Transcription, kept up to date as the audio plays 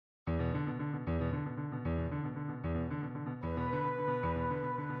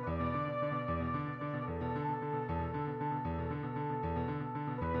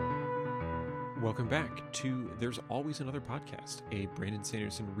Welcome back to There's Always Another Podcast, a Brandon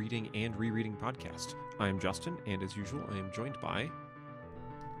Sanderson reading and rereading podcast. I am Justin, and as usual, I am joined by...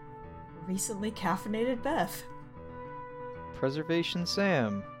 Recently caffeinated Beth. Preservation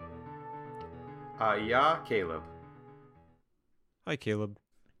Sam. Yeah, Caleb. Hi, Caleb.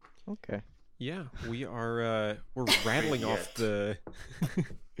 Okay. Yeah, we are, we're rattling off the...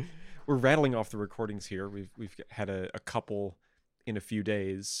 we're rattling off the recordings here. We've had a couple in a few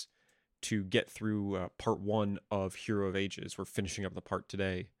days to get through part one of Hero of Ages. We're finishing up the part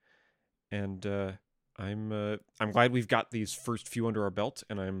today, and I'm glad we've got these first few under our belt,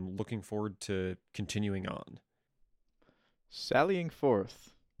 and I'm looking forward to continuing on. Sallying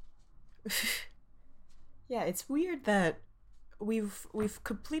forth. Yeah, it's weird that we've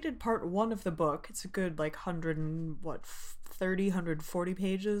completed part one of the book. It's a good 140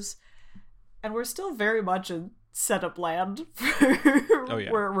 pages, and we're still very much in setup land for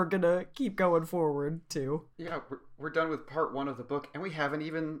where we're gonna keep going forward to. Yeah, we're done with part one of the book, and we haven't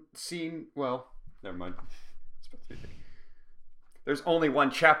even seen... Well, never mind. There's only one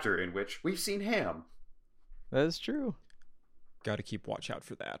chapter in which we've seen Ham. That is true. Gotta keep watch out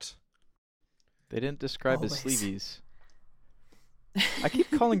for that. They didn't describe Always. his sleeveys. I keep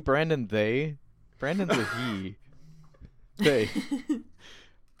calling Brandon they. Brandon's a he. They.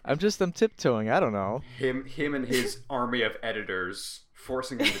 I'm tiptoeing. I don't know. Him and his army of editors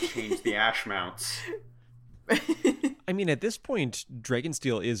forcing him to change the ash mounts. I mean, at this point,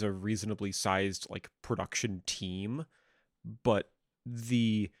 Dragonsteel is a reasonably sized production team, but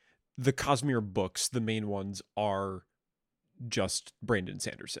the Cosmere books, the main ones, are just Brandon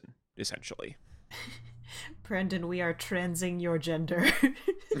Sanderson, essentially. Brandon, we are transing your gender.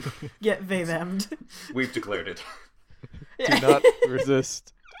 Get they them'd. We've declared it. Do not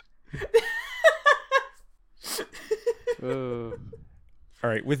resist. All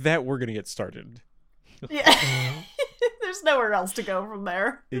right, with that, we're going to get started. Yeah. There's nowhere else to go from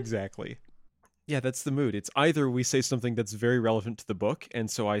there. Exactly. Yeah, that's the mood. It's either we say something that's very relevant to the book,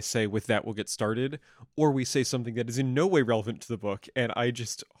 and so I say, with that, we'll get started, or we say something that is in no way relevant to the book, and I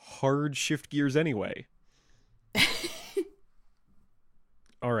just hard shift gears anyway.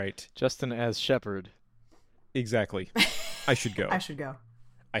 All right. Justin as Shepherd. Exactly. I should go. I should go.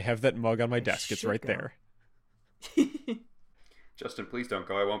 I have that mug on my desk. It's right go. there. Justin, please don't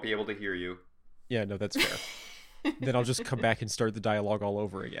go. I won't be able to hear you. Yeah, no, that's fair. Then I'll just come back and start the dialogue all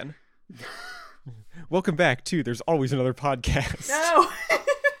over again. Welcome back to There's Always Another Podcast. No!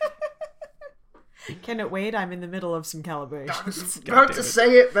 Can it wait? I'm in the middle of some calibrations. About to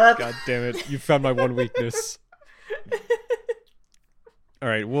say it, Beth. God damn it. You found my one weakness. All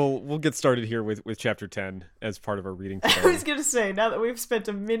right, we'll get started here with chapter 10 as part of our reading today. I was going to say, now that we've spent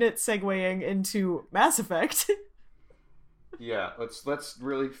a minute segueing into Mass Effect. Yeah, let's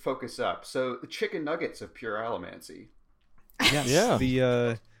really focus up. So, the chicken nuggets of pure allomancy. Yes, Yeah.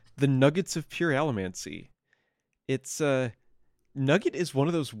 The nuggets of pure allomancy. It's nugget is one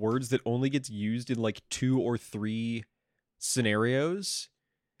of those words that only gets used in 2 or 3 scenarios.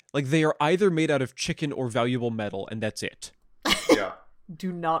 They are either made out of chicken or valuable metal, and that's it. Yeah.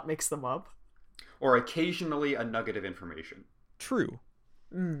 Do not mix them up. Or occasionally a nugget of information. True.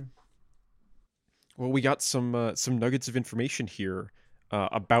 Mm. Well, we got some nuggets of information here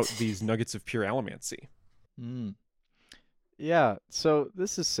about these nuggets of pure allomancy. Mm. Yeah, so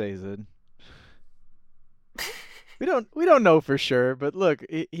this is Sazed. We don't know for sure, but look,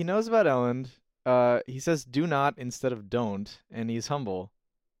 he knows about Elend. He says do not instead of don't, and he's humble.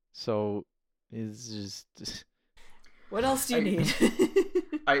 So he's just... What else do you need?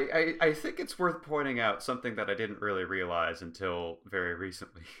 I think it's worth pointing out something that I didn't really realize until very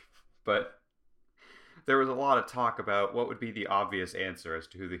recently. But there was a lot of talk about what would be the obvious answer as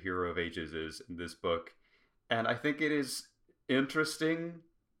to who the Hero of Ages is in this book. And I think it is interesting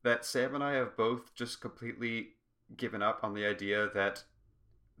that Sam and I have both just completely given up on the idea that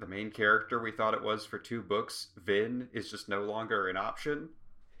the main character we thought it was for 2 books, Vin, is just no longer an option.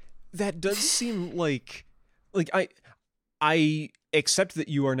 That does seem like I accept that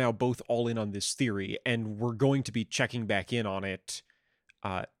you are now both all in on this theory, and we're going to be checking back in on it.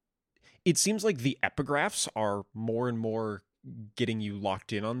 It seems like the epigraphs are more and more getting you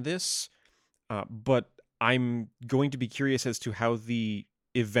locked in on this, but I'm going to be curious as to how the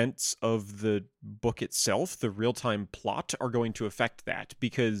events of the book itself, the real-time plot, are going to affect that,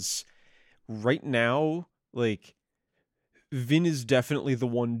 because right now, Vin is definitely the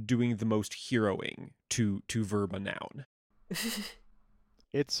one doing the most heroing to verb a noun.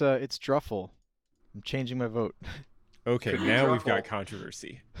 It's Druffle. I'm changing my vote. Okay, Could be now we've Druffle. got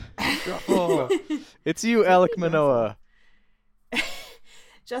controversy. Druffle. It's you, Alec Manoa.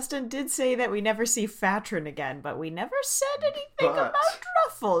 Justin did say that we never see Fatrin again, but we never said anything about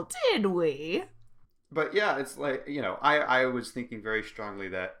Druffle, did we? But yeah, it's like, I was thinking very strongly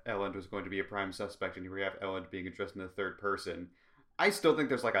that Elend was going to be a prime suspect, and here we have Elend being addressed in the third person. I still think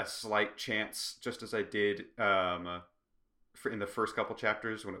there's like a slight chance, just as I did in the first couple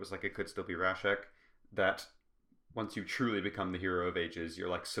chapters when it was like it could still be Rashek, that once you truly become the hero of ages, you're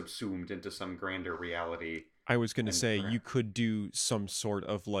like subsumed into some grander reality. I was going to say, you could do some sort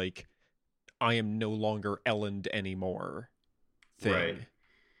of like, I am no longer Elend anymore thing. Right.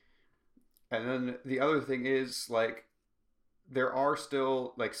 And then the other thing is, like, there are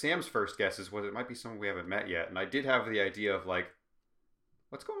still, like, Sam's first guesses was it might be someone we haven't met yet. And I did have the idea of, like,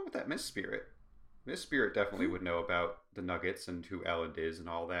 what's going on with that Miss Spirit? Miss Spirit definitely would know about the Nuggets and who Elend is and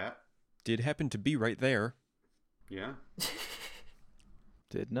all that. Did happen to be right there. Yeah.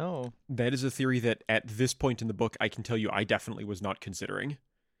 Did know. That is a theory that at this point in the book, I can tell you I definitely was not considering.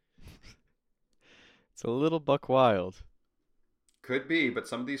 It's a little buck wild. Could be, but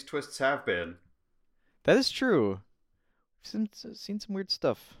some of these twists have been. That is true. We've seen some weird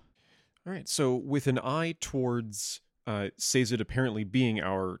stuff. All right, so with an eye towards Sazed apparently being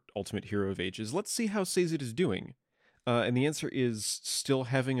our ultimate hero of ages, let's see how Sazed is doing. And the answer is still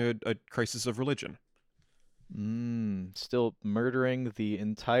having a crisis of religion. Still murdering the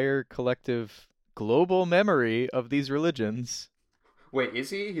entire collective global memory of these religions. Wait, is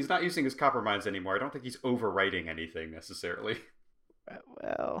he? He's not using his copper mines anymore. I don't think he's overwriting anything necessarily.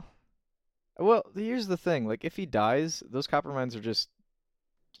 Well, here's the thing. Like, if he dies, those copper mines are just,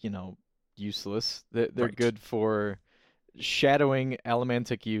 useless. They're right. Good for shadowing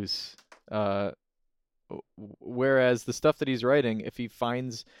Allomantic use. Whereas the stuff that he's writing, if he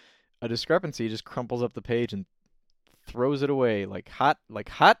finds a discrepancy, he just crumples up the page and throws it away like hot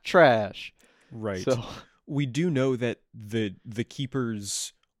trash. Right. So we do know that the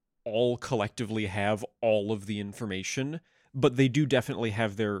keepers all collectively have all of the information, but they do definitely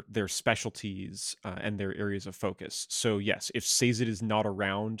have their specialties and their areas of focus. So yes, if Sazed is not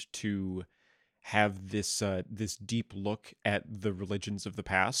around to have this deep look at the religions of the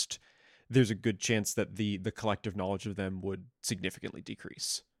past, there's a good chance that the collective knowledge of them would significantly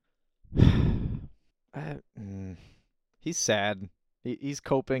decrease. He's sad. He's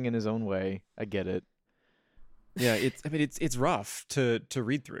coping in his own way. I get it. Yeah, it's rough to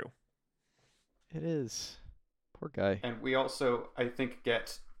read through. It is. Poor guy. And we also, I think,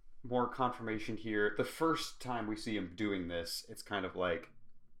 get more confirmation here. The first time we see him doing this, it's kind of like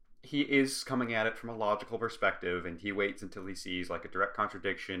he is coming at it from a logical perspective, and he waits until he sees like a direct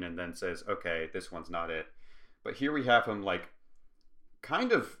contradiction and then says, okay, this one's not it. But here we have him like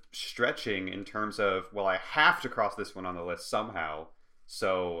kind of stretching in terms of, well, I have to cross this one on the list somehow.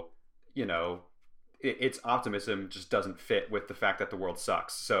 So, its optimism just doesn't fit with the fact that the world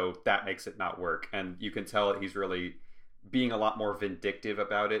sucks. So that makes it not work. And you can tell that he's really being a lot more vindictive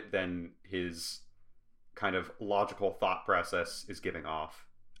about it than his kind of logical thought process is giving off.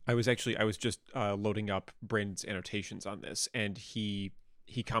 I was just loading up Brandon's annotations on this, and he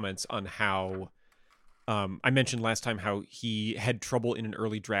comments on how I mentioned last time how he had trouble in an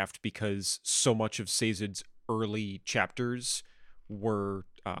early draft because so much of Sazed's early chapters were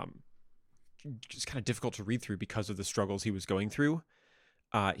just kind of difficult to read through because of the struggles he was going through.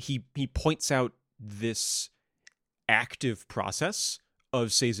 He points out this active process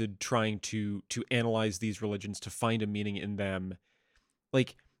of Sazed trying to analyze these religions, to find a meaning in them.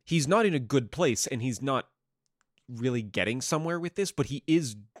 Like, he's not in a good place, and he's not really getting somewhere with this, but he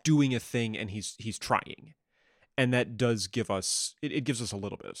is doing a thing, and he's trying. And that does give us, it gives us a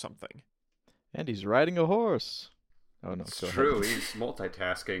little bit of something. And he's riding a horse. Oh, no. It's true. He's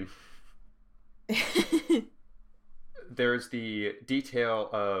multitasking. There's the detail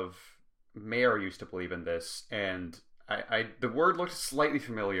of Mare used to believe in this, and I the word looked slightly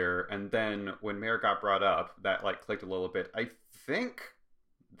familiar, and then when Mare got brought up, that like clicked a little bit. I think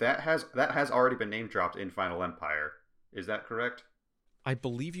that has already been name dropped in Final Empire. Is that correct? I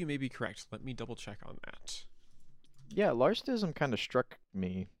believe you may be correct. Let me double check on that. Yeah, Larstism kind of struck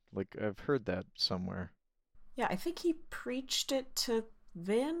me. Like, I've heard that somewhere. Yeah, I think he preached it to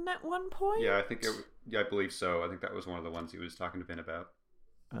Vin at one point. Yeah, I believe so. I think that was one of the ones he was talking to Vin about.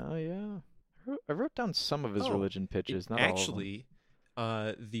 Oh, yeah. I wrote down some of his religion pitches, not actually, all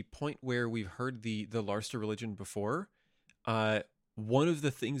of them. The point where we've heard the Larster religion before, one of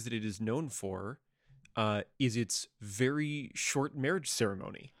the things that it is known for is its very short marriage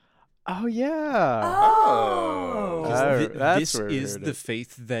ceremony. Oh, yeah. Oh. This is the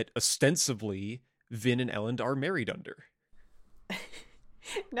faith that ostensibly Vin and Elend are married under.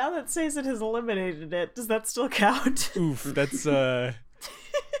 Now that Sazed has eliminated it, does that still count? Oof, that's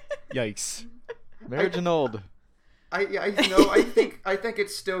Yikes. Marriage annulled. I think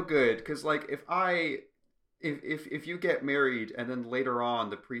it's still good because like if you get married and then later on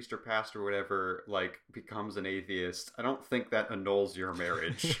the priest or pastor or whatever like becomes an atheist, I don't think that annuls your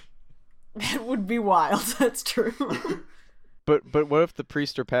marriage. It would be wild. That's true. But what if the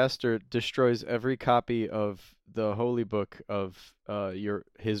priest or pastor destroys every copy of the holy book of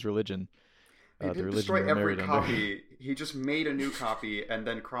his religion? He didn't destroy every copy. He just made a new copy and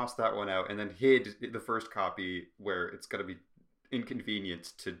then crossed that one out and then hid the first copy where it's going to be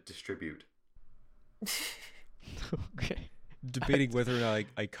inconvenient to distribute. Okay. Debating whether or not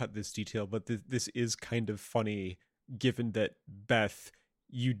I cut this detail, but this is kind of funny given that, Beth,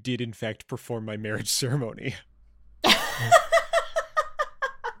 you did in fact perform my marriage ceremony.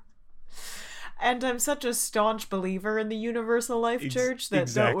 And I'm such a staunch believer in the Universal Life Church that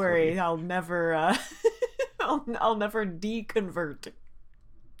exactly. Don't worry, I'll never I'll never deconvert.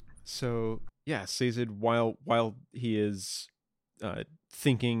 So yeah, Sazed, while he is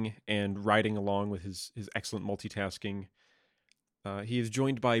thinking and riding along with his excellent multitasking, he is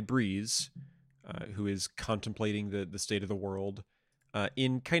joined by Breeze, who is contemplating the state of the world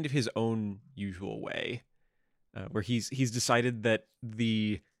in kind of his own usual way, where he's decided that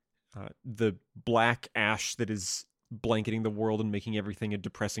the black ash that is blanketing the world and making everything a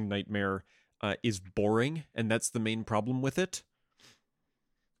depressing nightmare is boring, and that's the main problem with it.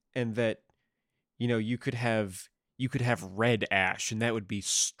 And that, you could have red ash, and that would be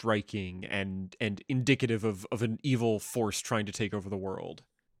striking and indicative of an evil force trying to take over the world.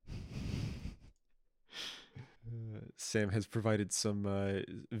 Sam has provided some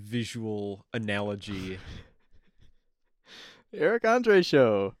visual analogy. Eric Andre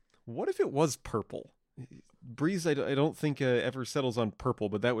show. What if it was purple? Breeze, I don't think ever settles on purple,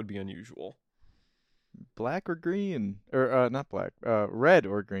 but that would be unusual. Black or green? Or, not black. Red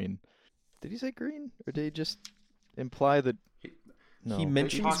or green. Did he say green? Or did he just imply that... No. He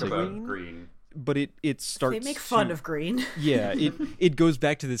mentions green, but it starts... They make fun of green. Yeah, it goes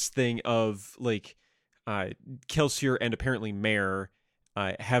back to this thing of, like, Kelsier and apparently Mare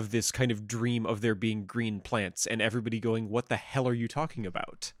have this kind of dream of there being green plants, and everybody going, what the hell are you talking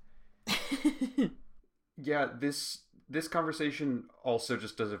about? Yeah, this conversation also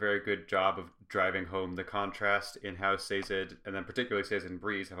just does a very good job of driving home the contrast in how Sazed, and then particularly Sazed and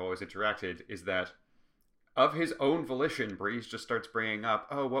Breeze have always interacted, is that of his own volition, Breeze just starts bringing up,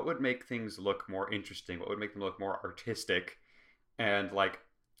 oh, what would make things look more interesting? What would make them look more artistic? And, like,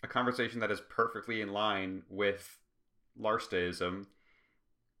 a conversation that is perfectly in line with Larstaism.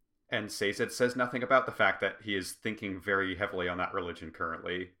 And Sazed says nothing about the fact that he is thinking very heavily on that religion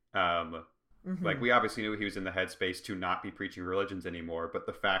currently. Like, we obviously knew he was in the headspace to not be preaching religions anymore, but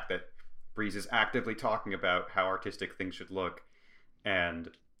the fact that Breeze is actively talking about how artistic things should look,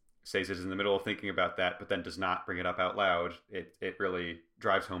 and Sazed is in the middle of thinking about that, but then does not bring it up out loud, it really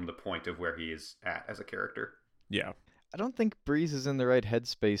drives home the point of where he is at as a character. Yeah. I don't think Breeze is in the right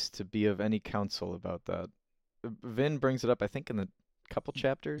headspace to be of any counsel about that. Vin brings it up, I think, in the couple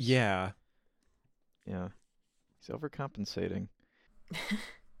chapters. Yeah. Yeah. He's overcompensating.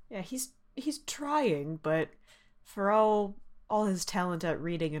 Yeah, he's trying, but for all his talent at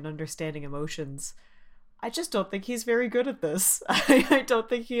reading and understanding emotions, I just don't think he's very good at this. I don't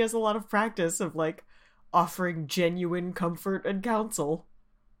think he has a lot of practice of, like, offering genuine comfort and counsel.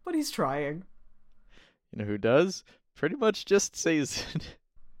 But he's trying. You know who does? Pretty much just says it.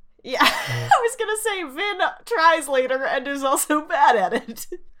 Yeah, I was gonna say Vin tries later and is also bad at it.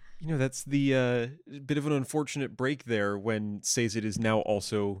 That's the bit of an unfortunate break there when Sazed is now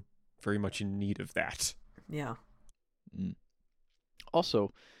also very much in need of that. Yeah.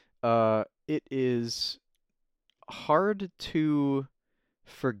 Also, it is hard to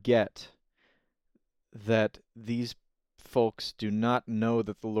forget that these folks do not know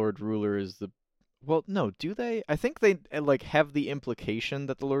that the Lord Ruler is the... Well, no, do they? I think they, like, have the implication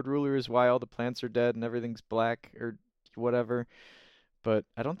that the Lord Ruler is why all the plants are dead and everything's black or whatever, but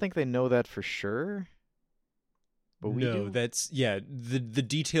I don't think they know that for sure. But we do. That's... Yeah, the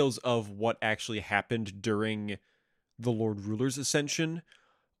details of what actually happened during the Lord Ruler's ascension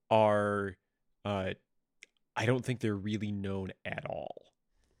are... I don't think they're really known at all.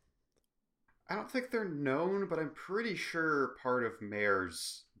 I don't think they're known, but I'm pretty sure part of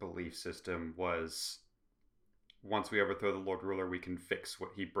Mare's belief system was once we overthrow the Lord Ruler, we can fix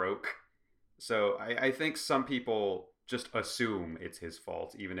what he broke. So I think some people just assume it's his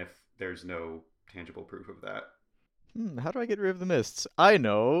fault, even if there's no tangible proof of that. How do I get rid of the mists? I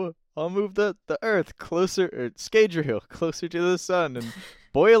know. I'll move the earth closer, or Scadrial closer to the sun, and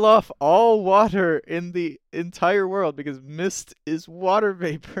boil off all water in the entire world because mist is water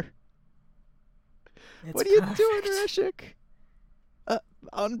vapor. It's What are you perfect. doing, Reshik?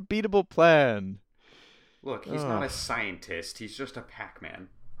 Unbeatable plan. Look, he's not Oh. a scientist. He's just a Pac-Man.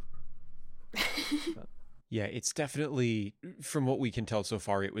 Yeah, it's definitely, from what we can tell so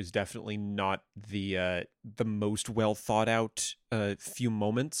far, it was definitely not the most well thought out few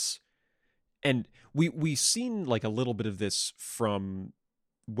moments. And we seen like a little bit of this from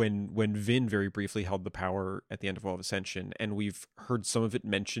when Vin very briefly held the power at the end of Wall of Ascension, and we've heard some of it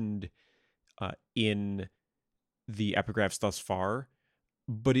mentioned in the epigraphs thus far,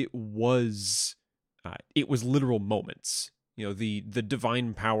 but it was literal moments. You know, the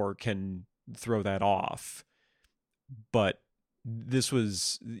divine power can throw that off, but this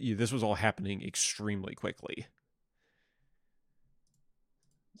was all happening extremely quickly.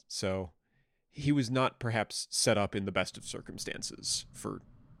 So he was not perhaps set up in the best of circumstances for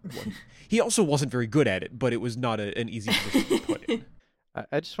what he also wasn't very good at it, but it was not an easy position to put in.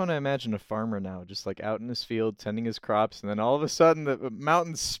 I just want to imagine a farmer now, just like out in his field tending his crops, and then all of a sudden the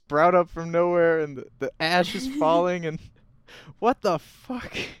mountains sprout up from nowhere, and the ash is falling, and what the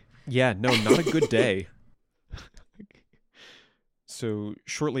fuck? Yeah, no, not a good day. So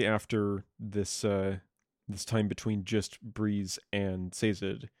shortly after this time between just Breeze and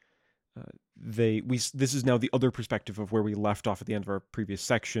Sazed, this is now the other perspective of where we left off at the end of our previous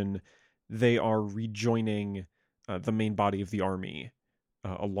section. They are rejoining the main body of the army,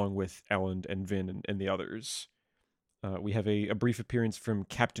 along with Elend and Vin and the others. We have a brief appearance from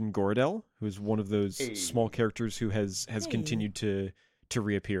Captain Goradel, who is one of those small characters who has continued to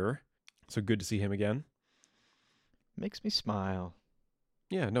reappear. So good to see him again. Makes me smile.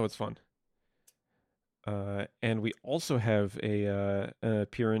 Yeah, no, it's fun. And we also have an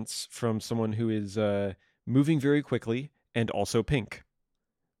appearance from someone who is moving very quickly and also pink,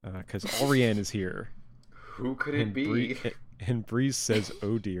 because Alrianne is here. Who could it be? And Breeze says,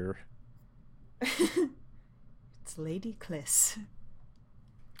 "Oh dear." It's Lady Kliss.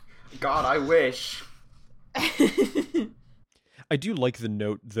 God, I wish. I do like the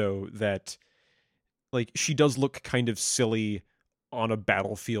note, though, that like she does look kind of silly on a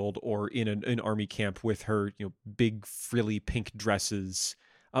battlefield or in an army camp with her, big frilly pink dresses.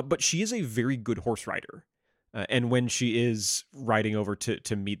 But she is a very good horse rider. And when she is riding over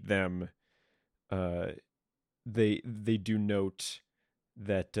to meet them, they do note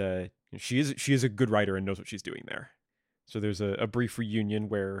that she is a good rider and knows what she's doing there. So there's a brief reunion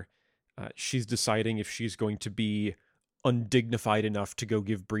where she's deciding if she's going to be undignified enough to go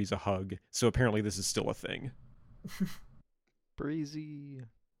give Breeze a hug. So apparently this is still a thing. Breezy.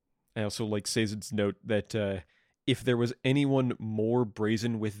 I also like Sazed's note that if there was anyone more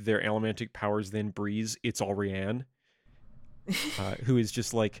brazen with their allomantic powers than Breeze, it's Alrianne, who is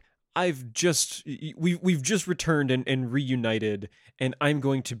just like, we've just returned and reunited, and I'm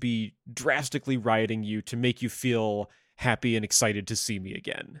going to be drastically rioting you to make you feel happy and excited to see me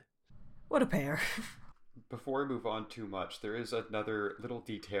again. What a pair. Before we move on too much, there is another little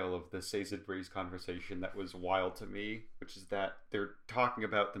detail of the Sazed Breeze conversation that was wild to me, which is that they're talking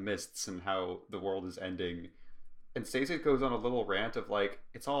about the mists and how the world is ending. And Sazed goes on a little rant of like,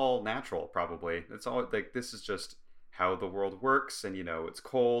 it's all natural, probably. It's all like, this is just how the world works, and it's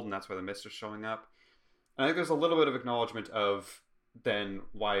cold, and that's why the mists are showing up. And I think there's a little bit of acknowledgement of then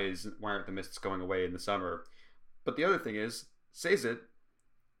why aren't the mists going away in the summer? But the other thing is, Sazed,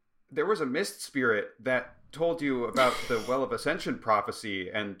 there was a mist spirit that told you about the Well of Ascension prophecy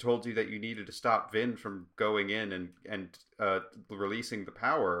and told you that you needed to stop Vin from going in and releasing the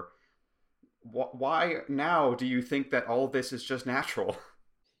power. Why now do you think that all of this is just natural?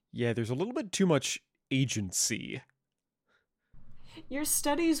 Yeah, there's a little bit too much agency. Your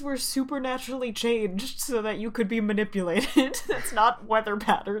studies were supernaturally changed so that you could be manipulated. That's not weather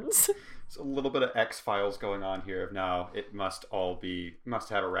patterns. There's a little bit of X-Files going on here. Now it must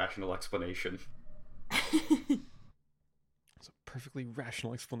have a rational explanation. It's a perfectly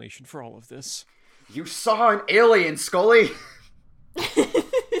rational explanation for all of this. You saw an alien, Scully!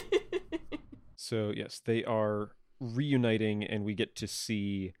 So yes, they are reuniting, and we get to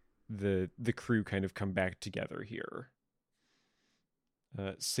see the crew kind of come back together here.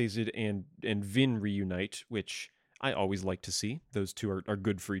 Sazed and Vin reunite, which I always like to see. Those two are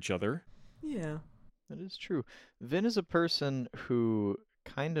good for each other. Yeah. That is true. Vin is a person who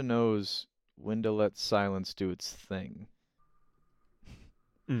kind of knows when to let silence do its thing.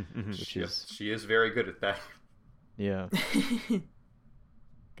 Mm-hmm. She is very good at that. Yeah.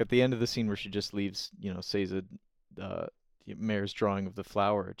 At the end of the scene where she just leaves, Sazed, Mare's drawing of the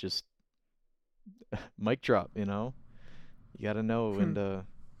flower, just mic drop, You gotta know when to,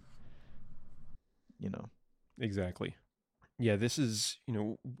 Exactly. Yeah, this is,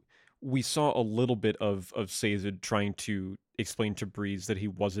 we saw a little bit of Sazed trying to explain to Breeze that he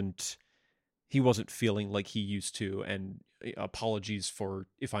wasn't feeling like he used to, and apologies for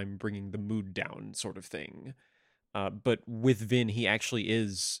if I'm bringing the mood down, sort of thing. But with Vin, he actually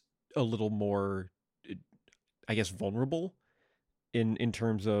is a little more, I guess, vulnerable in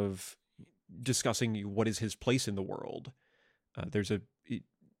terms of discussing what is his place in the world.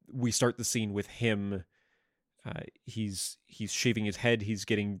 We start the scene with him. He's shaving his head. He's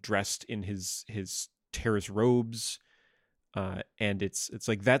getting dressed in his terrace robes, and it's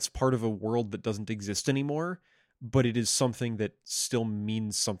like that's part of a world that doesn't exist anymore, but it is something that still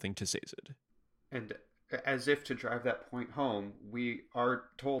means something to Sazed. And as if to drive that point home, we are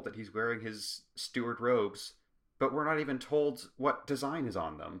told that he's wearing his steward robes, but we're not even told what design is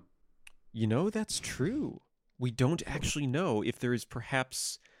on them. That's true. We don't actually know if there is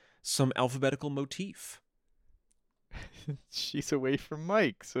perhaps some alphabetical motif. She's away from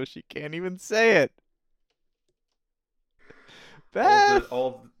Mike, so she can't even say it. Beth!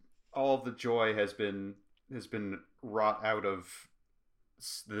 All of the joy has been wrought out of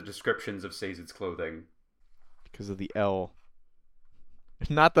the descriptions of Sazed's clothing. Because of the L.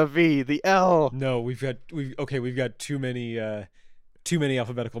 Not the V, the L. No, we've got too many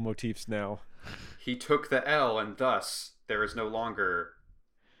alphabetical motifs now. He took the L, and thus there is no longer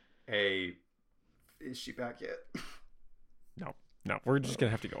a. Is she back yet? No, we're just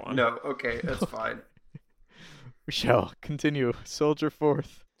gonna have to go on. No, okay, that's fine. We shall continue. Soldier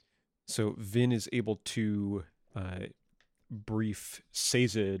forth. So Vin is able to brief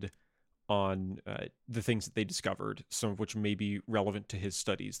Sazed on the things that they discovered, some of which may be relevant to his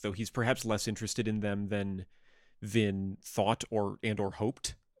studies, though he's perhaps less interested in them than Vin thought or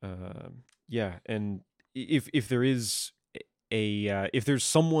hoped. And if there is if there's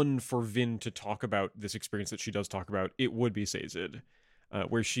someone for Vin to talk about this experience that she does talk about, it would be Sazed,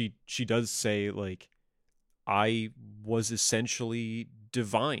 where she does say, like, I was essentially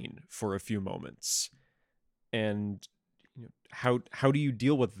divine for a few moments, and how do you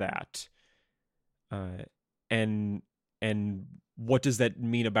deal with that? And what does that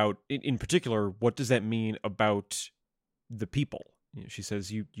mean about, in particular, what does that mean about the people? She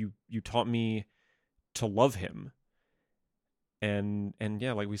says, you taught me to love him. And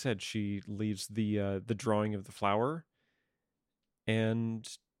yeah, like we said, she leaves the drawing of the flower, and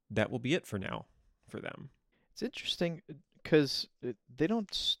that will be it for now for them. It's interesting because they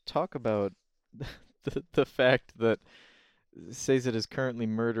don't talk about the fact that Sazed is currently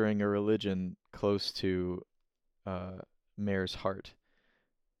murdering a religion close to Mare's heart.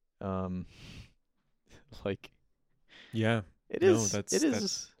 Yeah, it is. That's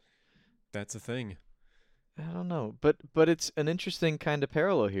a thing. I don't know, but it's an interesting kind of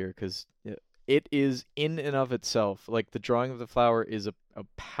parallel here because it is in and of itself, like the drawing of the flower is a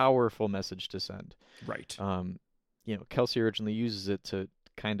powerful message to send. Right. Kelsey originally uses it to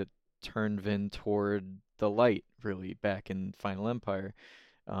kind of turn Vin toward the light, really, back in Final Empire,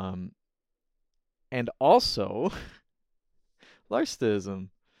 and also Larsteism.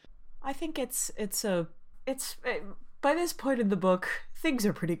 I think it's by this point in the book, things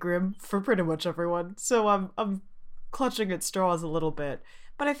are pretty grim for pretty much everyone. So I'm clutching at straws a little bit,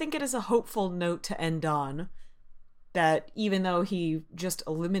 but I think it is a hopeful note to end on. That even though he just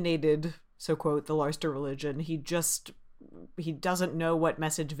eliminated, so quote, the Larster religion, he doesn't know what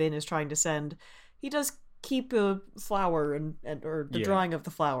message Vin is trying to send. He does keep a flower or the drawing of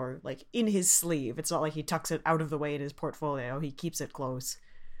the flower like in his sleeve. It's not like he tucks it out of the way in his portfolio. He keeps it close.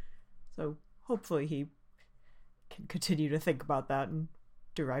 So hopefully he can continue to think about that and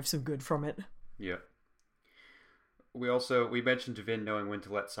derive some good from it. Yeah. We mentioned Vin knowing when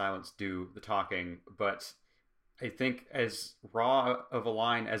to let silence do the talking, but I think as raw of a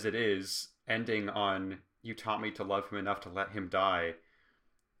line as it is, ending on "you taught me to love him enough to let him die,"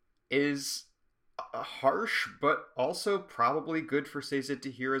 is harsh, but also probably good for Sazed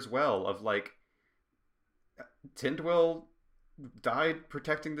to hear as well, of like, Tindwyl died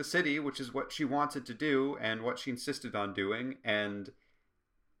protecting the city, which is what she wanted to do and what she insisted on doing, and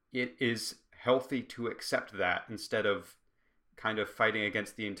it is healthy to accept that instead of kind of fighting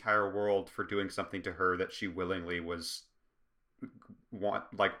against the entire world for doing something to her that she willingly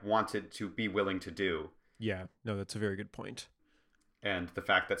wanted to be willing to do. Yeah, no, that's a very good point. And the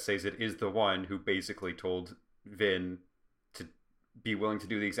fact that Sazed is the one who basically told Vin to be willing to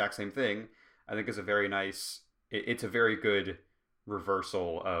do the exact same thing, I think is a very nice, it's a very good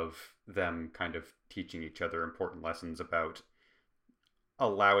reversal of them kind of teaching each other important lessons about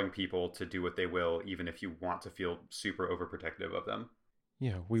allowing people to do what they will, even if you want to feel super overprotective of them.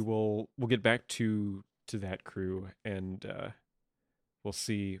 Yeah, we'll get back to that crew, and we'll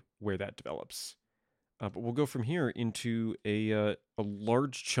see where that develops. But we'll go from here into a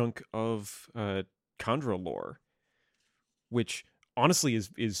large chunk of Kandra lore, which honestly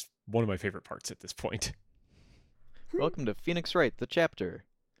is one of my favorite parts at this point. Welcome to Phoenix Wright, the chapter.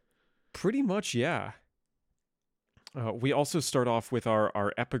 Pretty much, yeah. We also start off with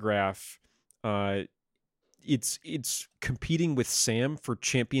our epigraph. It's competing with Sam for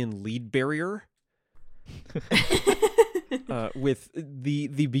champion lead barrier. With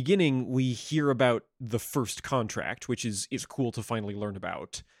the beginning, we hear about the first contract, which is cool to finally learn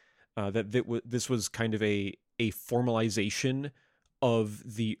about. This was kind of a formalization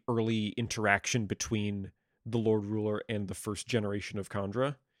of the early interaction between the Lord Ruler and the first generation of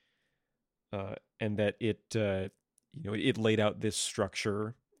Kandra, and that it laid out this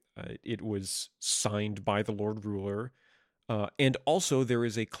structure. It was signed by the Lord Ruler. And also there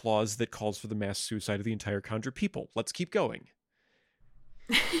is a clause that calls for the mass suicide of the entire Kandra people. Let's keep going.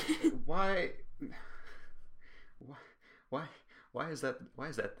 Why is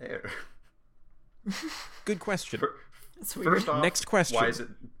that there? Good question. First off, next question. Why is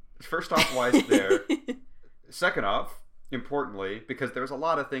it there? Second off, importantly, because there's a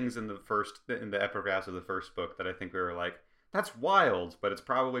lot of things in the epigraphs of the first book that I think we were like, that's wild, but it's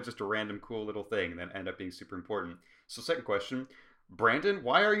probably just a random cool little thing and then end up being super important. So second question, Brandon,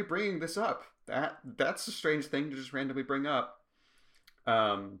 why are you bringing this up? That's a strange thing to just randomly bring up.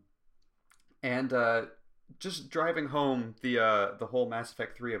 Just driving home the whole Mass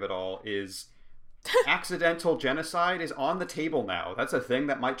Effect 3 of it all is accidental genocide is on the table now. That's a thing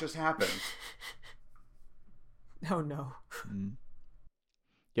that might just happen. Oh no.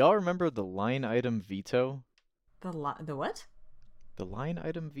 Y'all remember the line item veto? The what? The line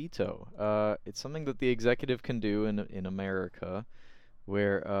item veto. It's something that the executive can do in America,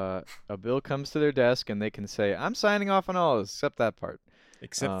 where a bill comes to their desk and they can say, "I'm signing off on all this except that part."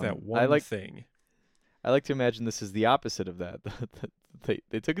 Except that one thing. I like to imagine this is the opposite of that.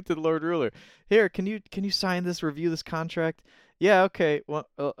 They took it to the Lord Ruler. Here, can you sign this? Review this contract. Yeah, okay. Well,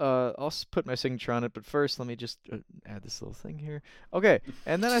 I'll put my signature on it, but first let me just add this little thing here. Okay,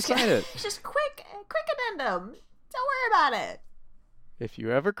 and then I sign it. Just quick addendum. Don't worry about it. If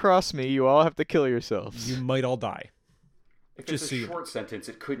you ever cross me, you all have to kill yourselves. You might all die. If it's a short sentence,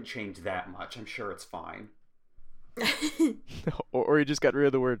 it couldn't change that much. I'm sure it's fine. or you just got rid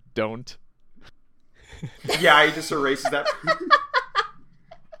of the word "don't." Yeah, he just erases that.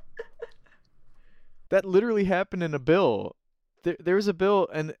 That literally happened in a bill. There was a bill,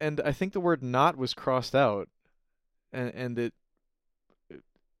 and I think the word "not" was crossed out, and it.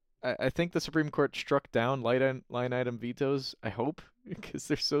 I think the Supreme Court struck down line item vetoes. I hope, because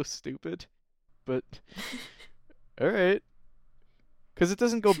they're so stupid. But all right, because it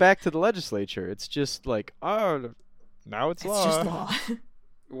doesn't go back to the legislature. It's just like, oh, now it's law. It's just law.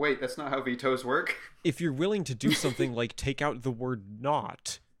 Wait, that's not how vetoes work? If you're willing to do something like take out the word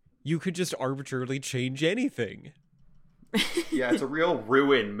 "not," you could just arbitrarily change anything. Yeah, it's a real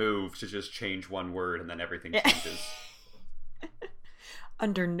ruin move to just change one word and then everything changes.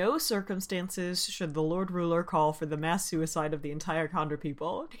 Under no circumstances should the Lord Ruler call for the mass suicide of the entire Kandra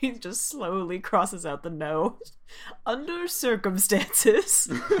people. He just slowly crosses out the no. Under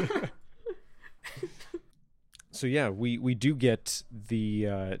circumstances. So yeah, we do get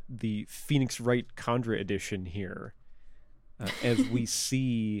the Phoenix Wright Kandra edition here, as we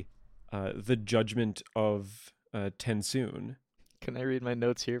see the judgment of TenSoon. Can I read my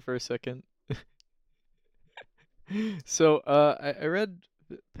notes here for a second? So I read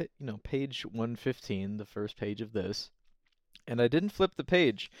page 115, the first page of this, and I didn't flip the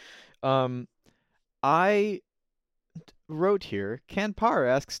page. I wrote here, Kanpar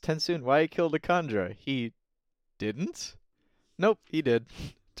asks TenSoon why he killed a Kandra. He didn't? Nope, he did.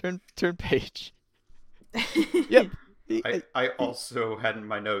 Turn page. Yep. I also had in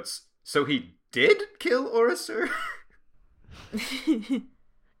my notes, so he did kill Orisur?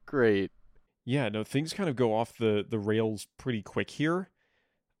 Great. Yeah, no, things kind of go off the rails pretty quick here,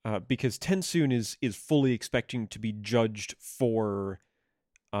 because TenSoon is fully expecting to be judged for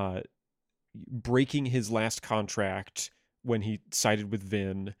breaking his last contract when he sided with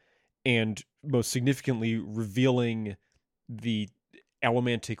Vin, and most significantly revealing the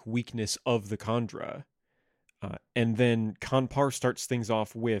allomantic weakness of the Kandra. And then Kanpar starts things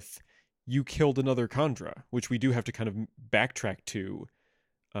off with, "You killed another Kandra," which we do have to kind of backtrack to,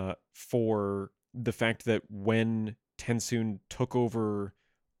 for the fact that when TenSoon took over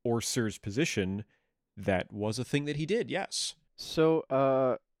Orsur's position, that was a thing that he did, yes.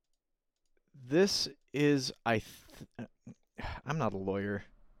 So, this is, I'm not a lawyer,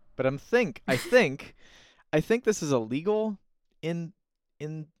 but I think this is illegal in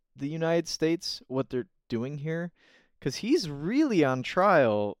in the United States what they're doing here? Because he's really on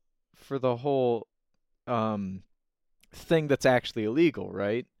trial for the whole thing that's actually illegal,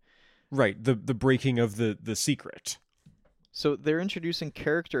 right? Right, the breaking of the secret. So they're introducing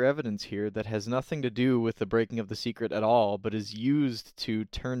character evidence here that has nothing to do with the breaking of the secret at all, but is used to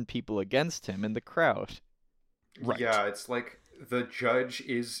turn people against him in the crowd. Right. Yeah, it's like the judge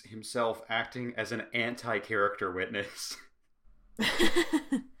is himself acting as an anti-character witness.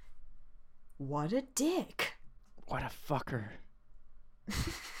 What a dick. What a fucker.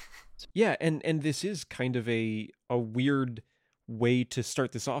 Yeah, and this is kind of a weird way to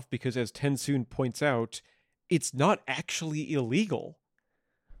start this off, because as TenSoon points out, it's not actually illegal.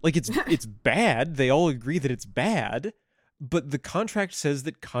 Like, it's bad. They all agree that it's bad, but the contract says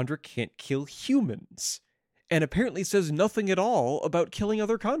that Kandra can't kill humans, and apparently says nothing at all about killing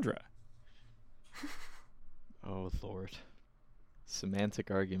other Kandra. Oh, Lord. Semantic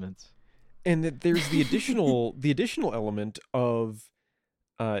arguments. And that there's the additional element of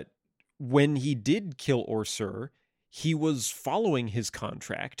when he did kill Orsur, he was following his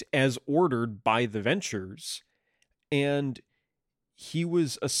contract as ordered by the Ventures, and he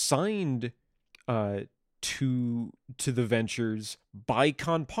was assigned to the Ventures by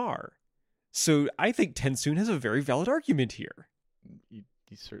Kanpar. So I think TenSoon has a very valid argument here.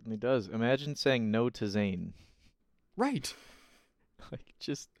 He certainly does. Imagine saying no to Zane. Right. Like,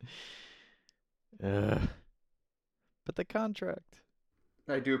 just... But the contract...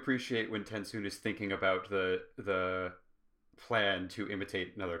 I do appreciate when TenSoon is thinking about the plan to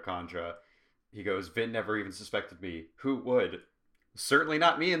imitate another Kandra. He goes, Vin never even suspected me. Who would? Certainly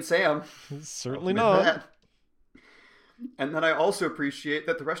not me and Sam. Certainly I'll admit not. that. And then I also appreciate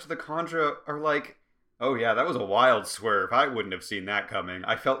that the rest of the Kandra are like, oh yeah, that was a wild swerve. I wouldn't have seen that coming.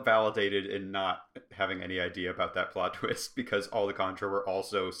 I felt validated in not having any idea about that plot twist because all the Kandra were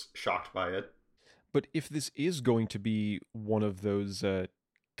also shocked by it. But if this is going to be one of those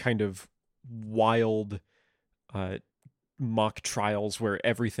kind of wild mock trials where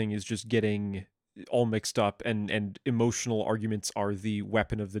everything is just getting all mixed up and emotional arguments are the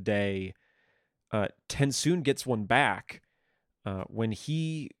weapon of the day, TenSoon gets one back when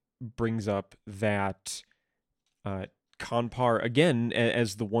he brings up that Kanpar, again,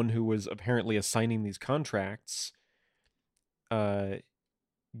 as the one who was apparently assigning these contracts,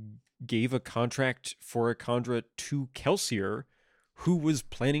 gave a contract for a Kandra to Kelsier, who was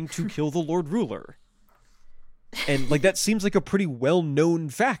planning to kill the Lord Ruler. And, like, that seems like a pretty well-known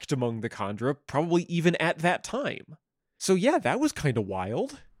fact among the Kandra, probably even at that time. So yeah, that was kind of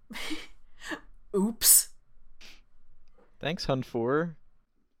wild. Oops. Thanks, Hunfor.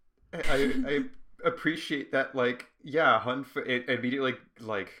 I appreciate that, like, yeah, it immediately,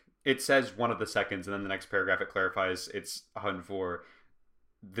 like, it says one of the seconds, and then the next paragraph it clarifies it's Hunfor.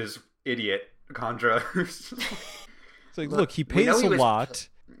 This idiot, Kandra. It's like, look, he pays a lot.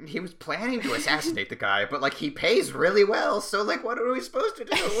 He was planning to assassinate the guy, but, like, he pays really well, so, like, what are we supposed to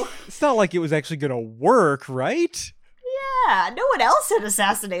do? It's not like it was actually going to work, right? Yeah, no one else had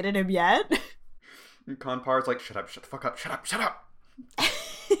assassinated him yet. And Kanpar's like, shut up, shut the fuck up, shut up, shut up!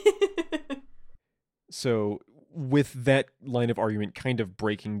 So, with that line of argument kind of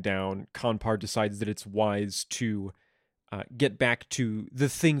breaking down, Kanpar decides that it's wise to get back to the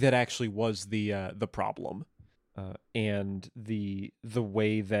thing that actually was the problem, and the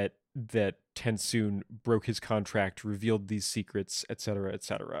way that TenSoon broke his contract, revealed these secrets, etc.,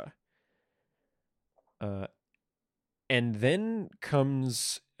 etc. And then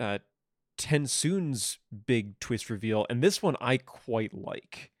comes TenSoon's big twist reveal, and this one I quite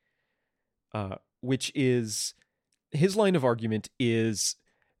like, which is, his line of argument is,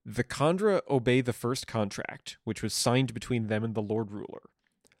 the Kandra obey the first contract, which was signed between them and the Lord Ruler.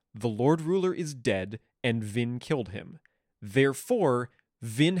 The Lord Ruler is dead, and Vin killed him. Therefore,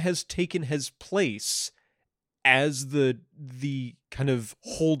 Vin has taken his place as the kind of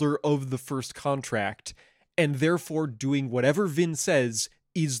holder of the first contract, and therefore doing whatever Vin says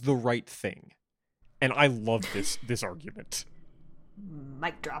is the right thing. And I love this argument.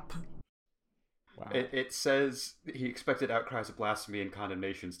 Mic drop. Wow. It says he expected outcries of blasphemy and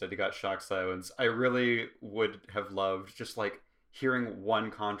condemnation, instead he got shocked silence. I really would have loved just, like, hearing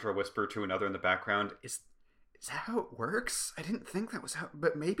one Kandra whisper to another in the background, is that how it works? I didn't think that was how,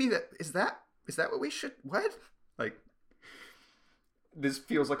 but maybe is that what we should, what? Like, this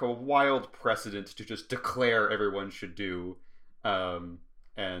feels like a wild precedent to just declare everyone should do. And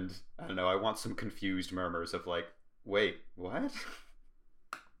I don't know, I want some confused murmurs of like, wait, what?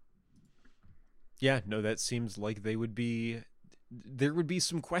 Yeah, no, that seems like there would be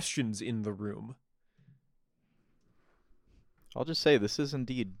some questions in the room. I'll just say this is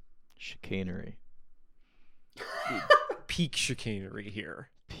indeed chicanery. Peak chicanery here.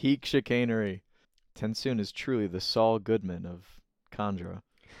 Peak chicanery. TenSoon is truly the Saul Goodman of Kandra.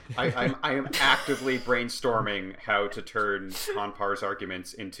 I am actively brainstorming how to turn Kanpar's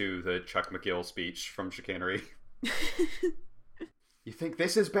arguments into the Chuck McGill speech from Chicanery. You think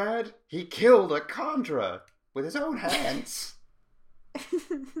this is bad? He killed a Kandra with his own hands.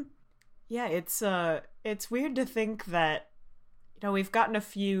 Yeah, it's weird to think that, we've gotten a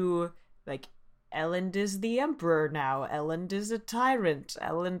few, like, Elend is the Emperor now, Elend is a tyrant,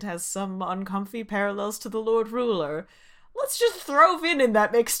 Elend has some uncomfy parallels to the Lord Ruler. Let's just throw Vin in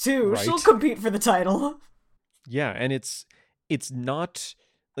that mix too. Right. She'll compete for the title. Yeah, and it's not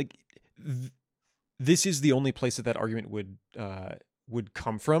like this is the only place that argument would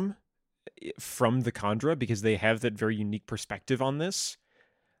come from the Kandra, because they have that very unique perspective on this.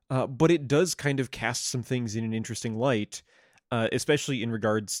 But it does kind of cast some things in an interesting light, especially in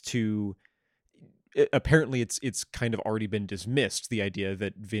regards to. Apparently, it's kind of already been dismissed, the idea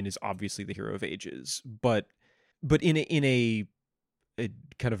that Vin is obviously the hero of ages, but in a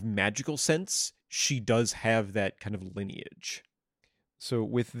kind of magical sense, she does have that kind of lineage. So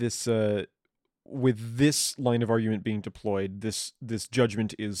with this line of argument being deployed, this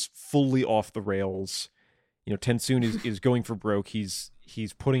judgment is fully off the rails. TenSoon is going for broke. He's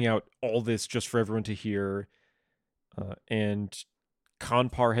putting out all this just for everyone to hear, and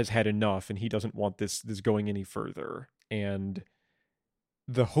Kanpar has had enough, and he doesn't want this going any further. And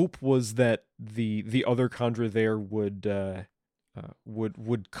the hope was that the other Kandra there would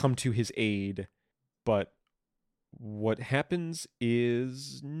come to his aid, but what happens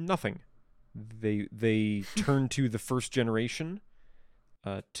is nothing. They turn to the first generation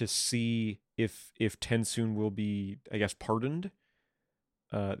to see if TenSoon will be, I guess, pardoned.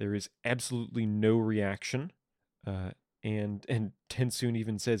 There is absolutely no reaction. And TenSoon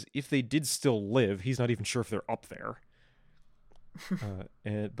even says if they did still live, he's not even sure if they're up there.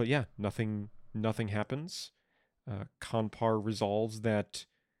 But yeah, nothing happens. Kanpar resolves that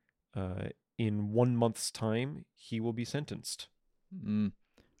in 1 month's time he will be sentenced.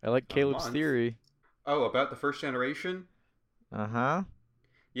 I like Caleb's theory. Oh, about the first generation? Uh-huh.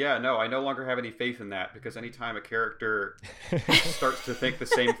 Yeah, no, I no longer have any faith in that, because anytime a character starts to think the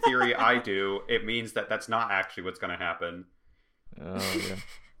same theory I do, it means that that's not actually what's going to happen. Oh, yeah.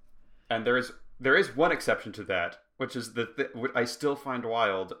 And there is one exception to that, which is what I still find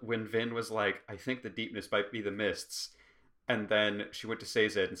wild, when Vin was like, I think the deepness might be the mists, and then she went to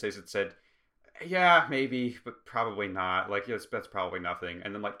Sazed, and Sazed said, yeah, maybe, but probably not. Like, yes, that's probably nothing.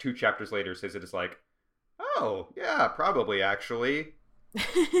 And then, like, 2 chapters later, Sazed is like, oh, yeah, probably, actually.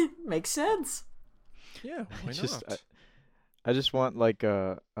 Makes sense. Yeah, why not? I just want like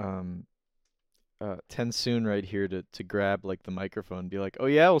TenSoon right here to grab like the microphone and be like, oh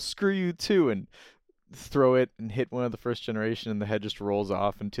yeah, well screw you too, and throw it and hit one of the first generation, and the head just rolls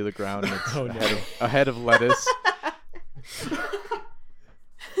off into the ground, and it's a head of lettuce.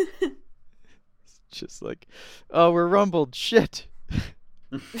 It's just like, oh, we're rumbled, shit.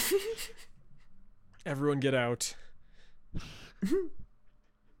 Everyone get out.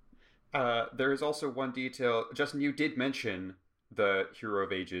 There is also one detail. Justin, you did mention the Hero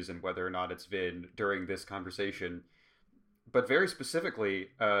of Ages and whether or not it's Vin during this conversation. But very specifically,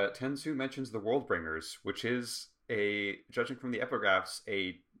 TenSoon mentions the Worldbringers, which is, judging from the epigraphs,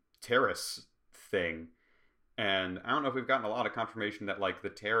 a Terrace thing. And I don't know if we've gotten a lot of confirmation that, like, the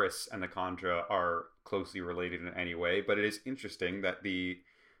Terrace and the Kandra are closely related in any way, but it is interesting that the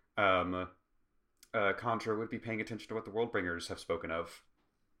Kandra would be paying attention to what the Worldbringers have spoken of.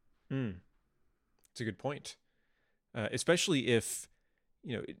 It's a good point. Especially if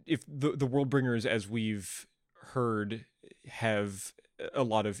the Worldbringers, as we've heard, have a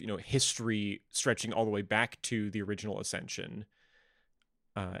lot of history stretching all the way back to the original Ascension,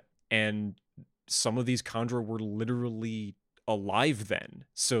 and some of these Kandra were literally alive then.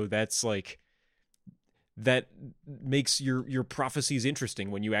 So that's like, that makes your prophecies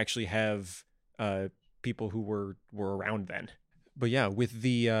interesting when you actually have people who were around then. But yeah, with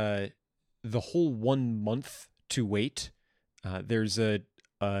the whole 1 month to wait, there's a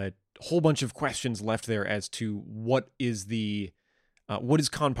whole bunch of questions left there as to what is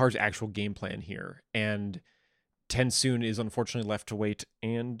Kanpar's actual game plan here. And TenSoon is unfortunately left to wait,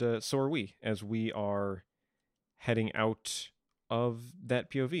 and so are we, as we are heading out of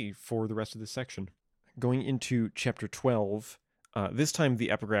that POV for the rest of this section. Going into chapter 12, this time the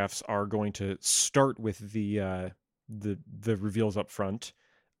epigraphs are going to start with the reveals up front.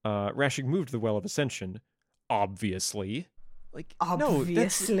 Rashig moved the Well of Ascension, obviously. Like,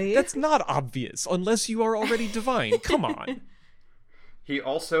 obviously. No, that's not obvious unless you are already divine. Come on. he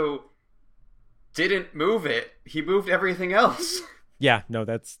also didn't move it. He moved everything else. Yeah, no,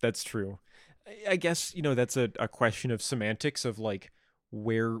 that's true. I guess, that's a question of semantics of like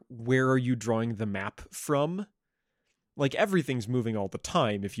where are you drawing the map from? Like everything's moving all the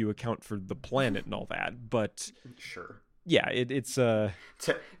time if you account for the planet and all that, but Sure. yeah, it's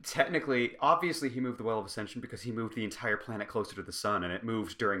Technically, obviously he moved the Well of Ascension because he moved the entire planet closer to the sun, and it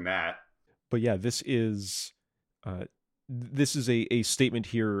moved during that. but yeah, this is a statement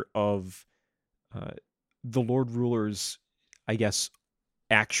here of the Lord Ruler's, I guess,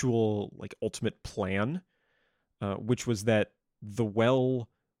 actual like ultimate plan, which was that the well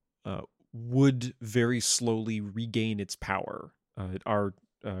would very slowly regain its power. Our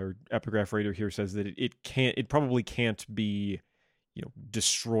epigraph writer here says that it probably can't be,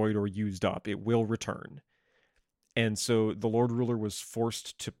 destroyed or used up. It will return. And so the Lord Ruler was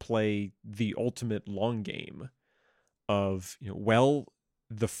forced to play the ultimate long game of,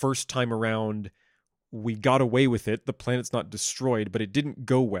 the first time around, we got away with it. The planet's not destroyed, but it didn't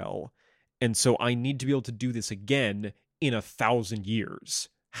go well. And so I need to be able to do this again in 1,000 years.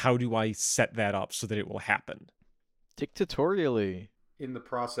 How do I set that up so that it will happen? Dictatorially. In the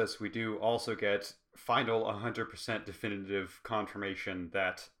process, we do also get final 100% definitive confirmation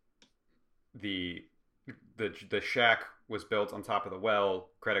that the shack was built on top of the well,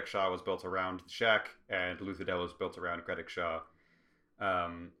 Credit Shaw was built around the shack, and Luthadel was built around Credit Shaw,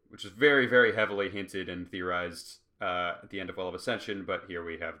 which is very, very heavily hinted and theorized at the end of Well of Ascension, but here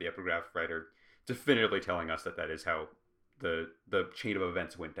we have the epigraph writer definitively telling us that is how the chain of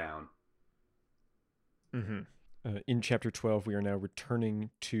events went down. Mm-hmm. In chapter 12, we are now returning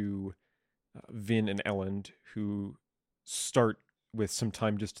to Vin and Elend, who start with some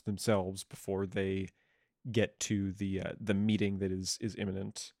time just to themselves before they get to the meeting that is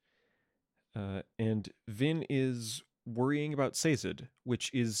imminent. And Vin is worrying about Sazed,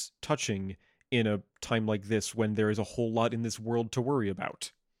 which is touching in a time like this when there is a whole lot in this world to worry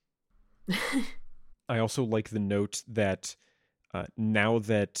about. I also like the note that now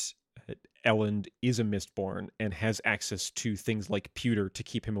that Elend is a Mistborn and has access to things like pewter to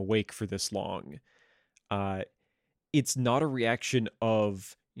keep him awake for this long, it's not a reaction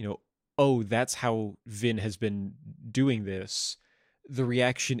of, oh, that's how Vin has been doing this. The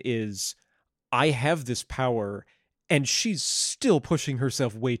reaction is, I have this power, and she's still pushing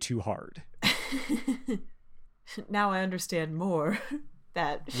herself way too hard. Now I understand more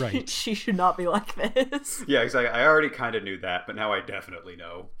that Right. she should not be like this. Yeah, exactly. I already kind of knew that, but now I definitely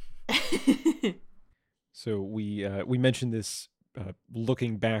know. So we mentioned this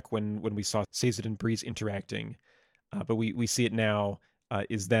looking back when we saw Sazed and Breeze interacting, but we see it now,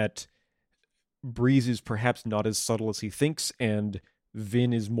 is that Breeze is perhaps not as subtle as he thinks, and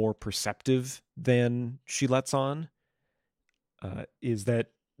Vin is more perceptive than she lets on. Is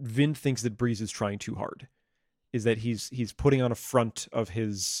that Vin thinks that Breeze is trying too hard. Is that he's putting on a front of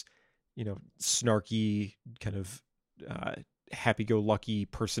his, snarky kind of happy-go-lucky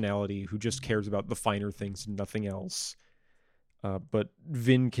personality who just cares about the finer things and nothing else. But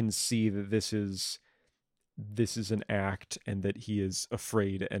Vin can see that this is an act, and that he is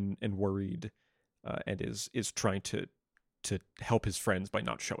afraid and worried, and is trying to help his friends by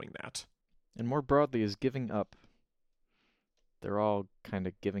not showing that. And more broadly is giving up. They're all kind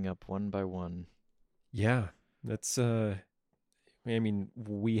of giving up one by one. Yeah, that's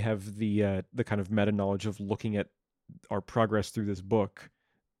we have the kind of meta knowledge of looking at our progress through this book,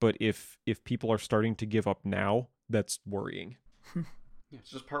 but if people are starting to give up now, that's worrying. Yeah, it's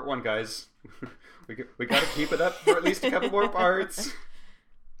just part one, guys. we got to keep it up for at least a couple more parts.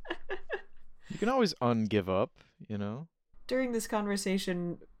 You can always ungive up, During this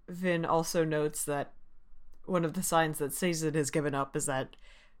conversation, Vin also notes that one of the signs that Sazed has given up is that,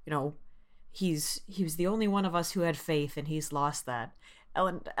 he was the only one of us who had faith, and he's lost that.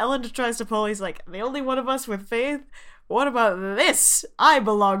 Elend tries to pull. He's like, the only one of us with faith? What about this? I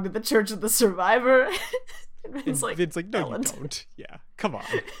belong to the Church of the Survivor. And Vin's like, no, Elend. you don't. Yeah, come on.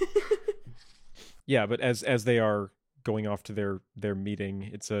 Yeah, but as they are going off to their meeting,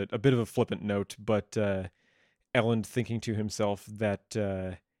 it's a bit of a flippant note, but Elend thinking to himself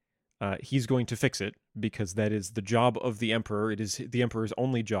that he's going to fix it, because that is the job of the Emperor. It is the Emperor's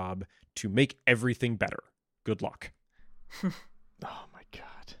only job to make everything better. Good luck. Oh my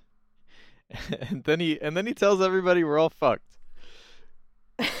god. And then he tells everybody we're all fucked.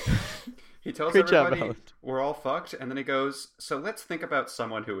 He tells Great job, everybody Elend. we're all fucked, and then he goes, so let's think about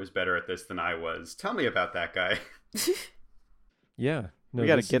someone who is better at this than I was. Tell me about that guy. Yeah. No, We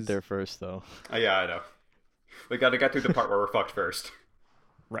got to this get is- there first, though. Yeah, I know. We got to get through the part where we're fucked first.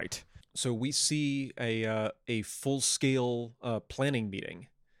 Right. So we see a full scale planning meeting.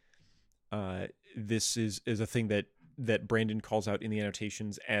 This is a thing that Brandon calls out in the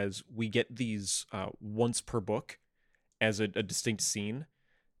annotations as we get these once per book as a distinct scene.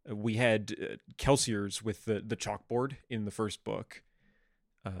 We had Kelsier's with the chalkboard in the first book,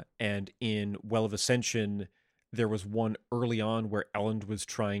 and in Well of Ascension, there was one early on where Elend was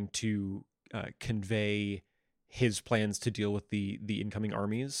trying to convey his plans to deal with the incoming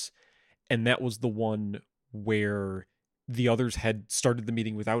armies, and that was the one where the others had started the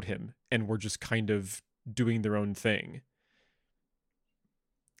meeting without him and were just kind of doing their own thing.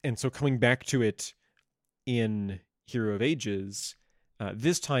 And so coming back to it in Hero of Ages,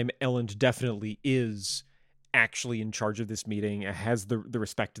 this time Elend definitely is actually in charge of this meeting, has the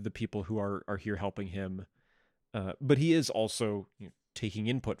respect of the people who are here helping him. But he is also taking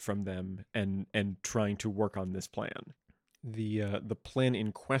input from them and trying to work on this plan. The plan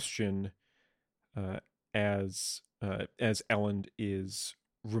in question, as Elend is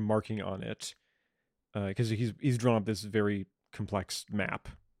remarking on it, because he's drawn up this very complex map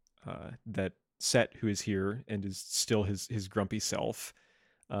that Set, who is here and is still his grumpy self,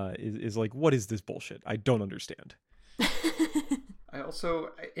 is like, what is this bullshit? I don't understand.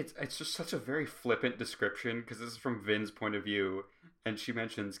 It's just such a very flippant description, because this is from Vin's point of view, and she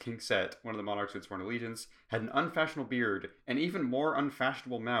mentions King Set, one of the monarchs who had sworn allegiance, had an unfashionable beard, an even more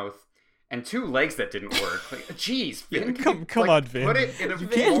unfashionable mouth, and 2 legs that didn't work. Like, jeez, Vin, come on, Vin. Put it in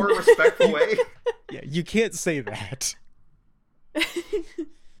a more respectful way. Yeah, you can't say that.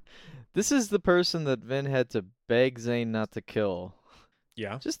 This is the person that Vin had to beg Zane not to kill.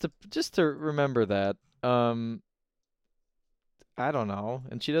 Yeah. Just to remember that. I don't know,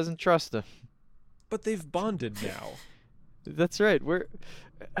 and she doesn't trust him. But they've bonded now. That's right.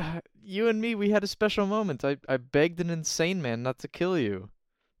 You and me, we had a special moment. I begged an insane man not to kill you,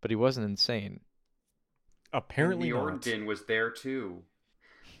 but he wasn't insane. Apparently not. Njordin was there too.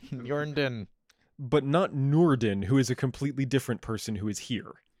 Njordin. But not Nurdin, who is a completely different person who is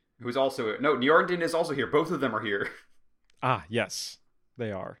here. Who's also... No, Njordin is also here. Both of them are here. Ah, yes.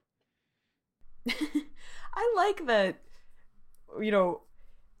 They are. I like that,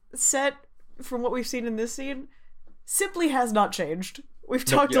 Set, from what we've seen in this scene, simply has not changed. We've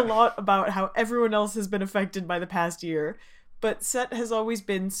talked a lot about how everyone else has been affected by the past year, but Set has always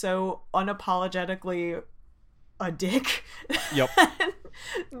been so unapologetically a dick. Yep.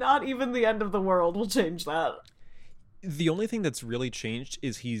 Not even the end of the world will change that. The only thing that's really changed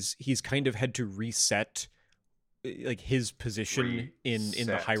is he's kind of had to reset like his position in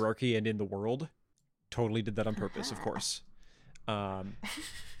the hierarchy and in the world. Totally did that on purpose, of course.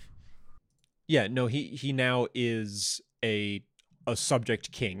 Yeah, no, he now is a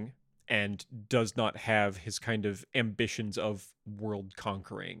subject king and does not have his kind of ambitions of world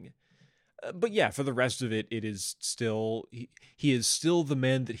conquering. But yeah, for the rest of it, it is still he is still the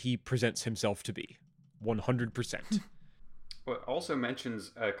man that he presents himself to be, 100%. Well, it also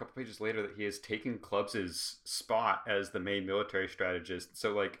mentions a couple pages later that he is taking Clubs' spot as the main military strategist.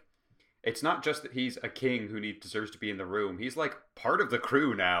 So, like, it's not just that he's a king who deserves to be in the room. He's, like, part of the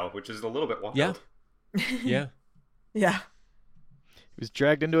crew now, which is a little bit wild. Yeah. Yeah. Yeah. He was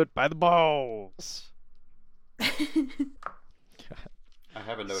dragged into it by the balls. I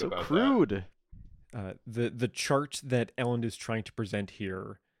have a note So about crude. The chart that Elend is trying to present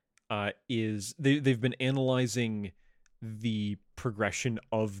here is they've been analyzing the progression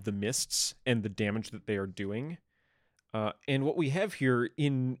of the mists and the damage that they are doing. And what we have here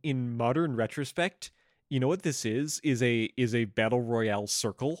in modern retrospect, you know what this is a battle royale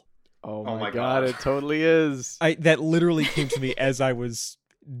circle. Oh my my God. god, it totally is. That literally came to me as I was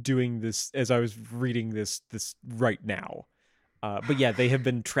doing this, as I was reading this right now. But yeah, they have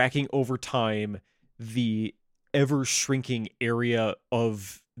been tracking over time the ever shrinking area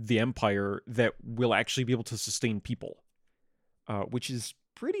of the Empire that will actually be able to sustain people, which is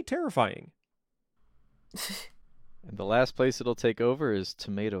pretty terrifying. And the last place it'll take over is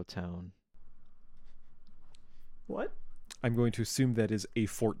Tomato Town. What? I'm going to assume that is a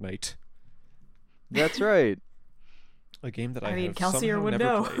Fortnite, That's right. a game that I mean, have Kelsier somehow would never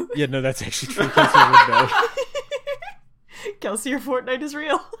know. played. Yeah, no, that's actually true. Kelsier would know. Kelsey, your Fortnite is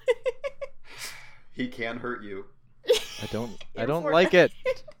real. He can hurt you. I don't Fortnite. like it.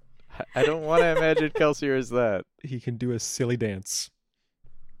 I don't want to imagine Kelsier as that. He can do a silly dance.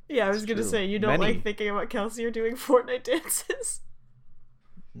 Yeah, I was It's gonna true. say, you don't Many. like thinking about Kelsey or doing Fortnite dances?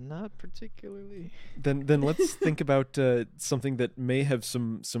 Not particularly. Then let's think about something that may have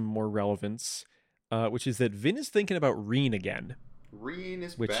some more relevance, which is that Vin is thinking about Reen again. Reen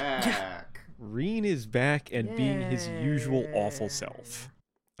is Which- back. Reen is back and being his usual awful Yeah. self.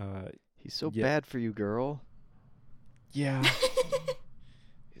 He's so Yeah. bad for you, girl. Yeah.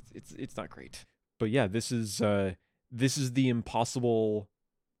 It's not great. But yeah, this is the impossible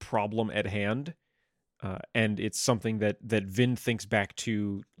problem at hand. And it's something that Vin thinks back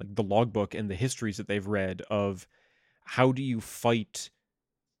to, like, the logbook and the histories that they've read of how do you fight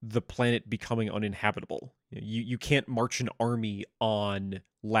the planet becoming uninhabitable. You can't march an army on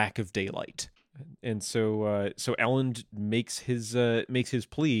lack of daylight. And so Elend makes his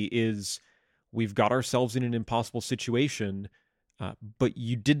plea is, we've got ourselves in an impossible situation, but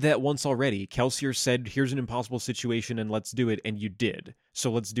you did that once already. Kelsier said, here's an impossible situation and let's do it, and you did.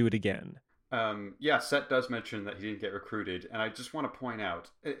 So let's do it again. Yeah, Set does mention that he didn't get recruited, and I just want to point out,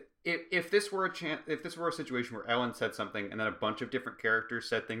 if this were a situation where Ellen said something and then a bunch of different characters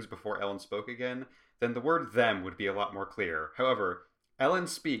said things before Ellen spoke again, then the word "them" would be a lot more clear. However, Ellen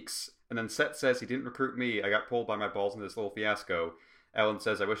speaks, and then Set says he didn't recruit me. I got pulled by my balls in this little fiasco. Ellen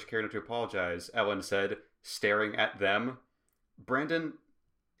says, I wish I cared enough to apologize. Ellen said, staring at them. Brandon,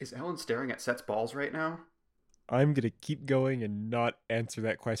 is Ellen staring at Set's balls right now? I'm going to keep going and not answer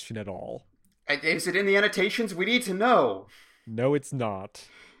that question at all. Is it in the annotations? We need to know. No, it's not.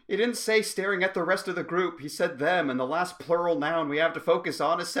 He didn't say staring at the rest of the group. He said them, and the last plural noun we have to focus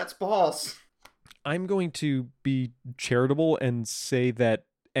on is Set's balls. I'm going to be charitable and say that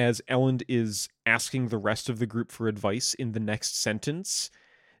as Elend is asking the rest of the group for advice in the next sentence,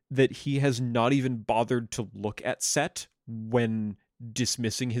 that he has not even bothered to look at Set when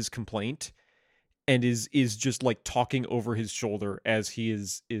dismissing his complaint, and is just like talking over his shoulder as he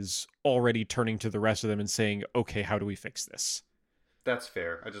is already turning to the rest of them and saying, okay, how do we fix this? That's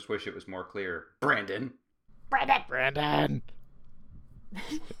fair. I just wish it was more clear. Brandon. Brandon!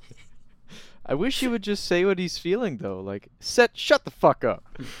 I wish he would just say what he's feeling, though. Like, Set, shut the fuck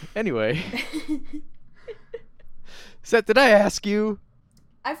up. Anyway. Set, did I ask you?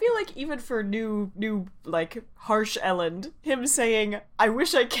 I feel like even for new, like, harsh Elend, him saying, I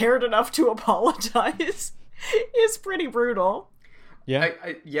wish I cared enough to apologize, is pretty brutal. Yeah.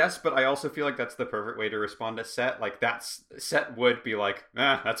 Yes, but I also feel like that's the perfect way to respond to Set. Like, Set would be like,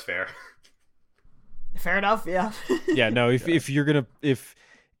 that's fair. Fair enough, yeah. Yeah, no, if you're gonna, if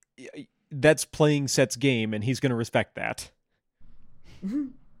that's playing Set's game, and he's gonna respect that.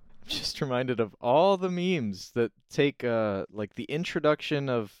 Just reminded of all the memes that take like the introduction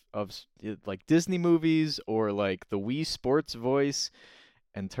of like Disney movies or like the Wii Sports voice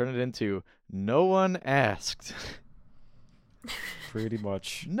and turn it into no one asked. Pretty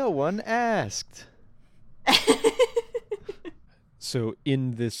much. No one asked. So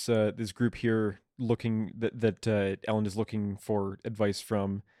in this this group here, looking that Elend is looking for advice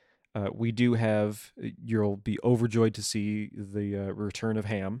from, we do have, you'll be overjoyed to see the return of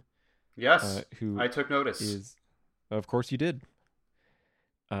Ham. Yes, who I took notice. Is, of course you did.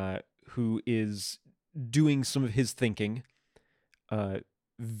 Who is doing some of his thinking.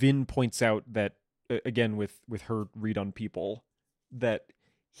 Vin points out that, again, with her read on people, that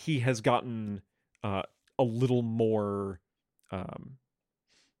he has gotten a little more,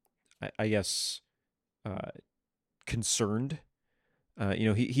 I guess, concerned.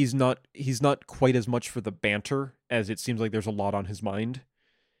 He's not quite as much for the banter, as it seems like there's a lot on his mind.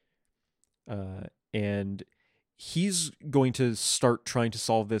 And he's going to start trying to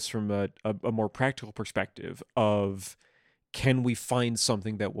solve this from a more practical perspective of, can we find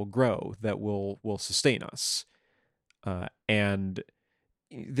something that will grow, that will sustain us? And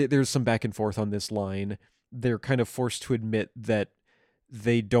there's some back and forth on this line. They're kind of forced to admit that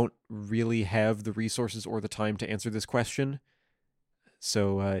they don't really have the resources or the time to answer this question.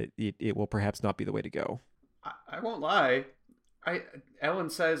 So it will perhaps not be the way to go. I won't lie. Ellen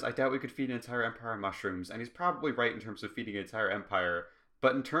says, I doubt we could feed an entire empire on mushrooms, and he's probably right in terms of feeding an entire empire.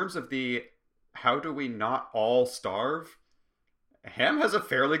 But in terms of the, how do we not all starve? Ham has a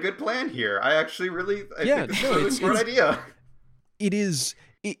fairly good plan here. I actually really think this is a really smart idea. It's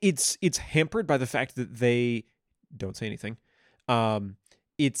hampered by the fact that they don't say anything.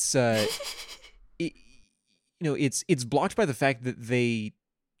 It's blocked by the fact that they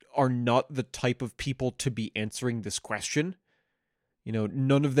are not the type of people to be answering this question.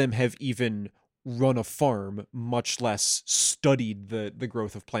 None of them have even run a farm, much less studied the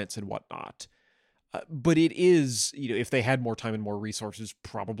growth of plants and whatnot. But it is, if they had more time and more resources,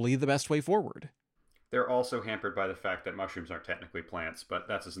 probably the best way forward. They're also hampered by the fact that mushrooms aren't technically plants, but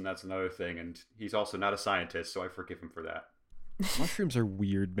that's another thing, and he's also not a scientist, so I forgive him for that. Mushrooms are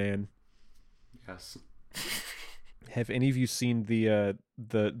weird, man. Yes. Have any of you seen the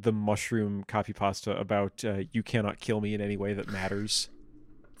mushroom copy pasta about you cannot kill me in any way that matters?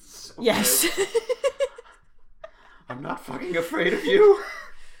 So yes. I'm not fucking afraid of you.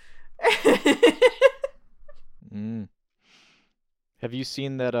 Mm. Have you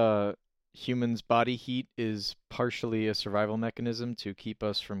seen that humans' body heat is partially a survival mechanism to keep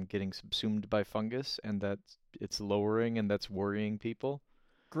us from getting subsumed by fungus, and that it's lowering and that's worrying people?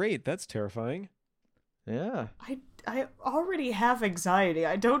 Great, that's terrifying. Yeah. I already have anxiety.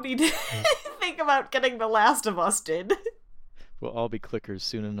 I don't need to think about getting The Last of Us did. We'll all be clickers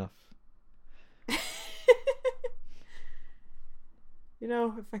soon enough. You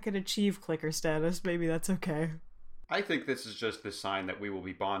know, if I could achieve clicker status, maybe that's okay. I think this is just the sign that we will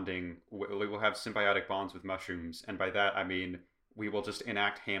be bonding. We will have symbiotic bonds with mushrooms, and by that I mean we will just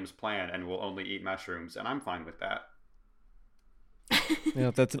enact Ham's plan and we'll only eat mushrooms, and I'm fine with that. Yeah,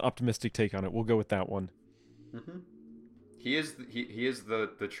 that's an optimistic take on it. We'll go with that one. Mm-hmm. He is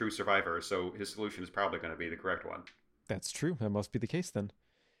the true survivor, so his solution is probably going to be the correct one. That's true. That must be the case then.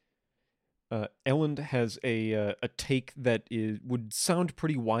 Elend has a take that would sound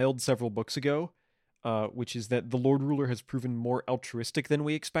pretty wild several books ago, which is that the Lord Ruler has proven more altruistic than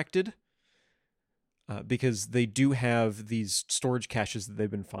we expected, because they do have these storage caches that they've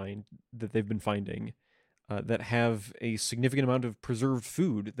been finding that have a significant amount of preserved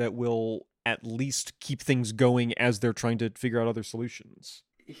food that will at least keep things going as they're trying to figure out other solutions.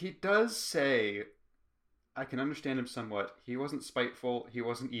 He does say, I can understand him somewhat. He wasn't spiteful. He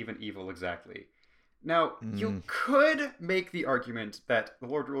wasn't even evil exactly. Now, you could make the argument that the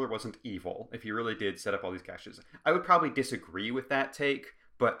Lord Ruler wasn't evil if he really did set up all these caches. I would probably disagree with that take,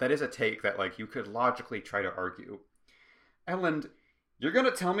 but that is a take that, like, you could logically try to argue. Elend, you're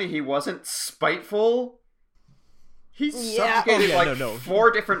gonna tell me he wasn't spiteful? He subjugated four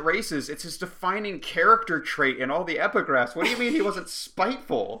different races. It's his defining character trait in all the epigraphs. What do you mean he wasn't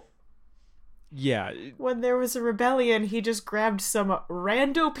spiteful? Yeah. When there was a rebellion, he just grabbed some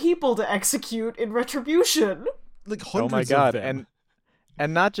rando people to execute in retribution. Like hundreds of them.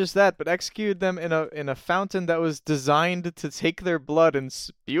 And not just that, but executed them in a fountain that was designed to take their blood and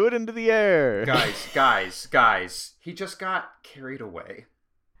spew it into the air. Guys. He just got carried away.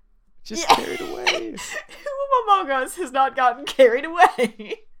 Carried away. Who among us has not gotten carried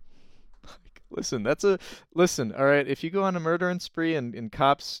away? Listen, all right, if you go on a murdering spree and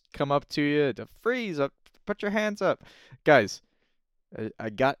cops come up to you to freeze up, put your hands up. Guys,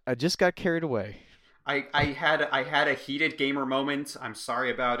 I just got carried away. I had a heated gamer moment. I'm sorry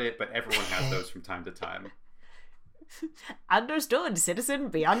about it, but everyone has those from time to time. Understood, citizen,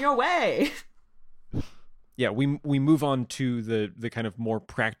 be on your way. Yeah, we move on to the kind of more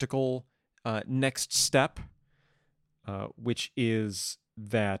practical next step, which is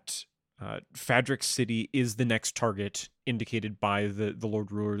that Fadrix City is the next target indicated by the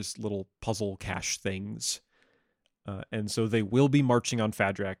Lord Ruler's little puzzle cache things. And so they will be marching on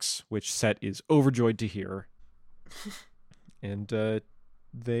Fadrix, which Set is overjoyed to hear. And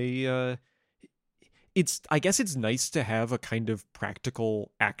I guess it's nice to have a kind of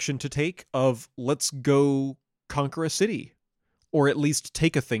practical action to take of let's go conquer a city, or at least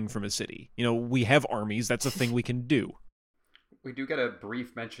take a thing from a city. You know, we have armies. That's a thing we can do. We do get a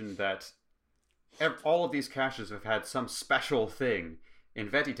brief mention that all of these caches have had some special thing. In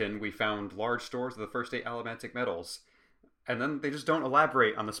Vetiton, we found large stores of the first 8 elementic metals. And then they just don't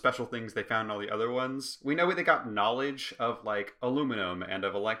elaborate on the special things they found in all the other ones. We know they got knowledge of, like, aluminum and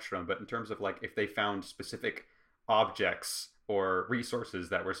of electrum, but in terms of, like, if they found specific objects or resources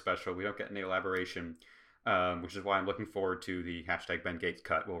that were special, we don't get any elaboration, which is why I'm looking forward to the hashtag Ben Gates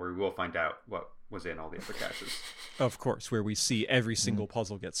cut, where we will find out what was in all the other caches. Of course, where we see every single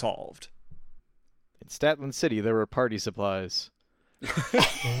puzzle get solved. In Statland City, there were party supplies.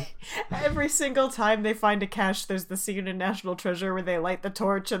 Every single time they find a cache, there's the scene in National Treasure where they light the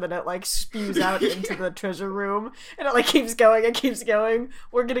torch and then it like spews out into the treasure room and it like keeps going and keeps going.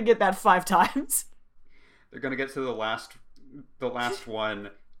 We're gonna get that 5 times. They're gonna get to the last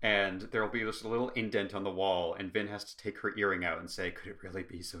one, and there'll be this little indent on the wall, and Vin has to take her earring out and say, "Could it really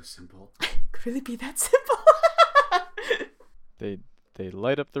be so simple?" Could it really be that simple? They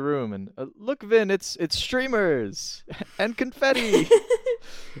light up the room and look, Vin, it's streamers and confetti.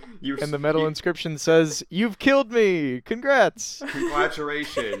 And the metal inscription says, "You've killed me. Congrats."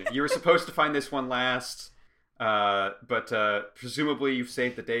 Congratulations. You were supposed to find this one last, but presumably you've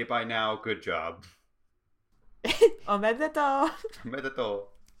saved the day by now. Good job. Omedeto. Omedeto.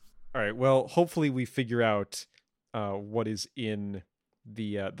 All right. Well, hopefully we figure out what is in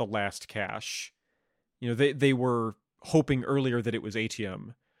the last cache. You know, they were hoping earlier that it was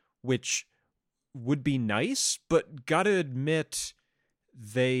Atium, which would be nice, but gotta admit,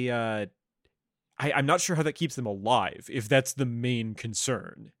 I'm not sure how that keeps them alive, if that's the main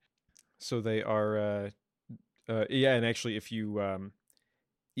concern. So they are, and actually, if you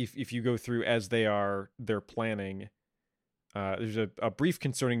if you go through as they're planning, there's a brief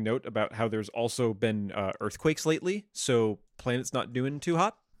concerning note about how there's also been earthquakes lately, so planet's not doing too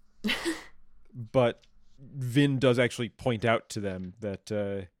hot. But Vin does actually point out to them that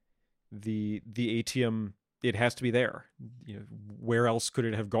the Atium, it has to be there. You know, where else could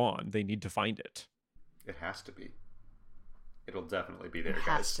it have gone? They need to find it. It has to be. It'll definitely be there, It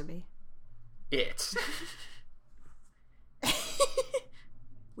guys. has to be. It.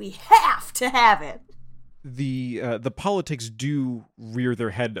 We have to have it. The politics do rear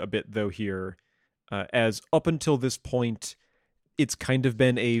their head a bit, though, here, as up until this point, it's kind of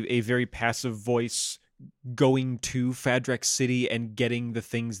been a very passive voice going to Fadrex City and getting the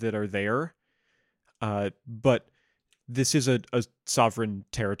things that are there. But this is a sovereign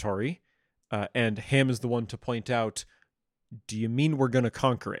territory, and Ham is the one to point out, do you mean we're going to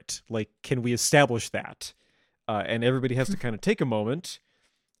conquer it? Like, can we establish that? And everybody has to kind of take a moment,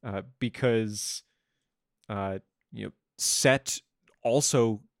 because Set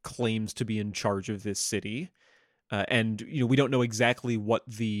also claims to be in charge of this city, and we don't know exactly what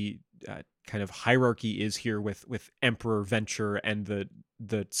the kind of hierarchy is here with Emperor Venture and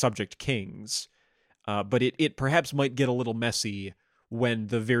the subject kings, but it perhaps might get a little messy when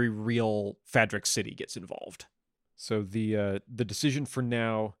the very real Fadrex City gets involved. So the decision for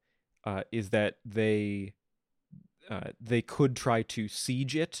now is that they could try to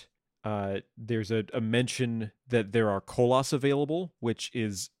siege it. There's a mention that there are Koloss available, which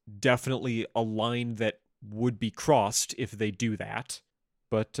is definitely a line that would be crossed if they do that.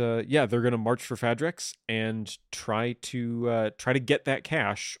 But they're going to march for Fadrex and try to get that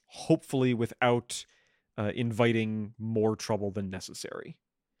cash, hopefully without inviting more trouble than necessary.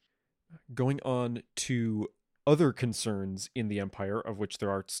 Going on to other concerns in the Empire, of which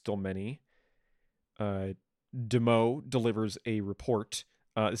there are still many, Demo delivers a report.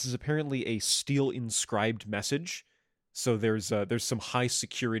 This is apparently a steel-inscribed message, so there's some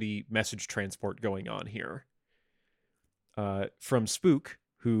high-security message transport going on here. From Spook,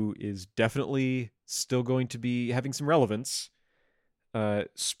 who is definitely still going to be having some relevance,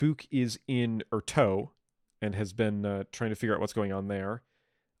 Spook is in Urteau and has been trying to figure out what's going on there.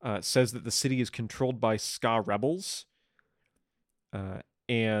 Says that the city is controlled by Ska rebels,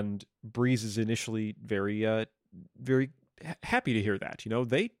 and Breeze is initially very happy to hear that.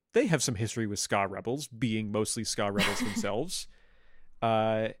 They have some history with Ska rebels, being mostly Ska rebels themselves.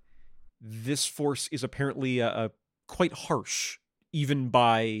 This force is apparently quite harsh, even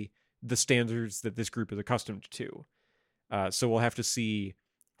by the standards that this group is accustomed to. So we'll have to see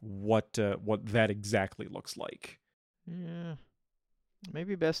what that exactly looks like. Yeah.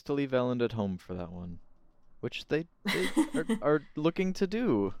 Maybe best to leave Elend at home for that one, which they are looking to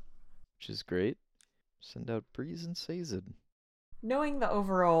do, which is great. Send out Breeze and Sazed. Knowing the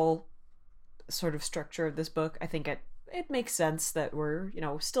overall sort of structure of this book, I think it makes sense that we're,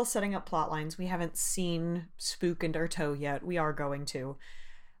 still setting up plot lines. We haven't seen Spook and Urteau yet. We are going to.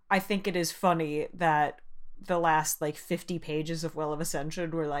 I think it is funny that the last 50 pages of Well of Ascension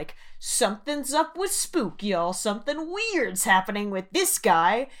were like, something's up with Spook, y'all. Something weird's happening with this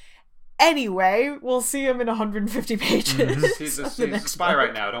guy. Anyway, we'll see him in 150 pages. He's a spy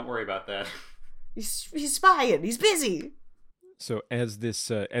right now. Don't worry about that. He's spying. He's busy. So as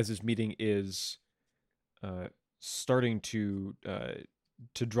this meeting is starting to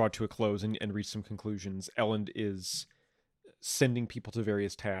draw to a close and reach some conclusions, Elend is sending people to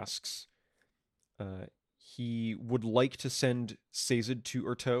various tasks. He would like to send Sazed to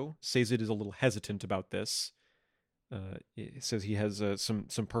Urteau. Sazed is a little hesitant about this. He says he has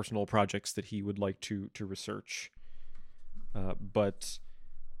some personal projects that he would like to research. But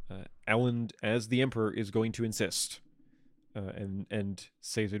Elend, as the Emperor, is going to insist. And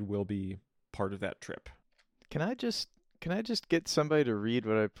Sazed will be part of that trip. Can I just get somebody to read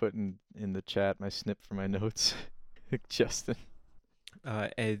what I put in the chat, my snip for my notes? Justin.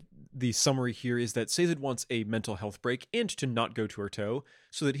 The summary here is that Sazed wants a mental health break and to not go to Urteau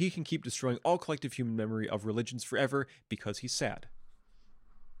so that he can keep destroying all collective human memory of religions forever because he's sad.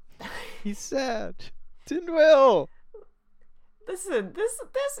 He's sad. Tinwell! Listen, they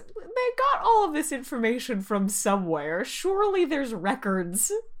got all of this information from somewhere. Surely there's records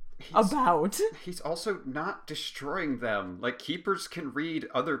about. He's also not destroying them. Like, keepers can read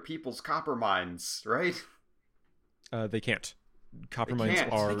other people's copper mines, right? They can't. Copper mines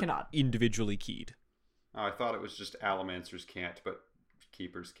are individually keyed. Oh, I thought it was just Allomancers can't, but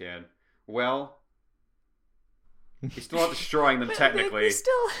keepers can. Well, he's still not destroying them technically. He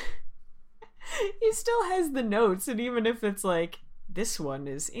still has the notes, and even if it's like, this one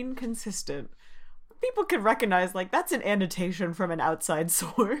is inconsistent, people can recognize, like, that's an annotation from an outside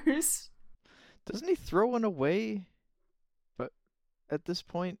source. Doesn't he throw one away? But at this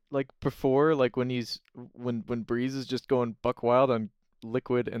point, like before, like when Breeze is just going buck wild on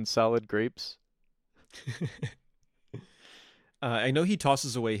liquid and solid grapes. I know he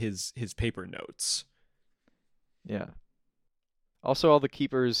tosses away his paper notes. Yeah. Also, all the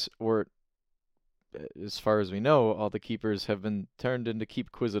keepers, or as far as we know, all the keepers have been turned into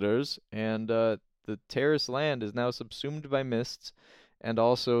keepquisitors, and the terrace land is now subsumed by mists, and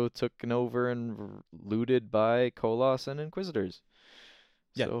also taken over and looted by Koloss and Inquisitors.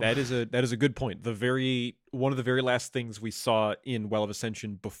 Yeah, So, that is a good point. One of the very last things we saw in Well of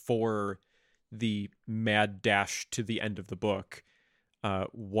Ascension before the mad dash to the end of the book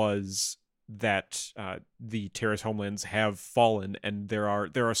was that the Terrace homelands have fallen, and there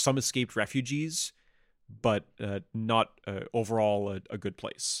are some escaped refugees, but not overall a good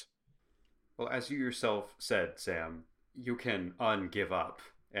place. Well, as you yourself said, Sam, you can ungive up,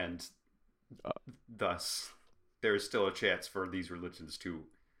 and thus there is still a chance for these religions to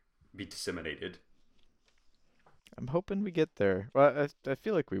be disseminated. I'm hoping we get there. Well, I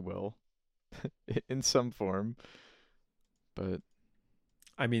feel like we will, in some form. But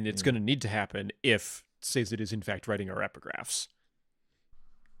I mean, it's going to need to happen if Sazed is in fact writing our epigraphs.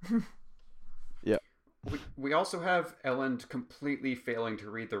 Yeah. We also have Elend completely failing to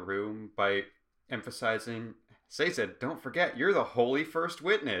read the room by emphasizing, Sazed, don't forget, you're the holy first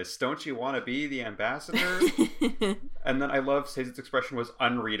witness. Don't you want to be the ambassador? And then I love Sazed's expression was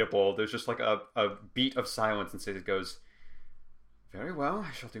unreadable. There's just like a beat of silence, and Sazed goes, very well,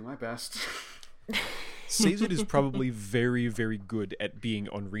 I shall do my best. Sazed is probably very, very good at being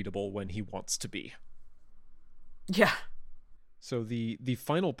unreadable when he wants to be. Yeah. So the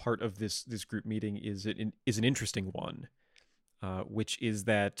final part of this group meeting is an interesting one, which is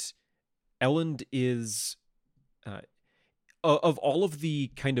that Elend is, of all of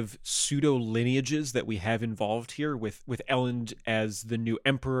the kind of pseudo lineages that we have involved here, with Elend as the new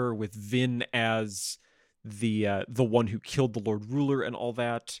emperor, with Vin as the one who killed the Lord Ruler and all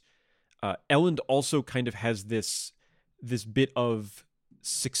that. Elend also kind of has this bit of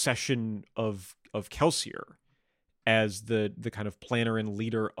succession of Kelsier as the kind of planner and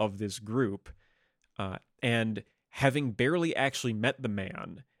leader of this group, and having barely actually met the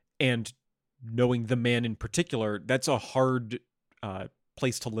man and knowing the man in particular, that's a hard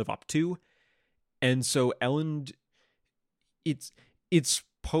place to live up to. And so Elend, it's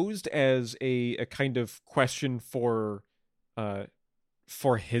posed as a kind of question for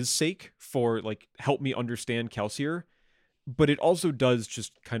his sake, for like, help me understand Kelsier, but it also does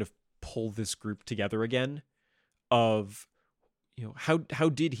just kind of pull this group together again of, you know, how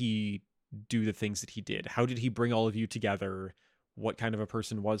did he do the things that he did? How did he bring all of you together? What kind of a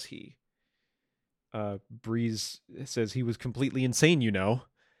person was he? Breeze says he was completely insane, you know,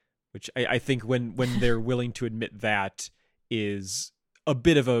 which I think when they're willing to admit that is a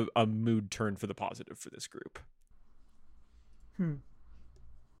bit of a mood turn for the positive for this group.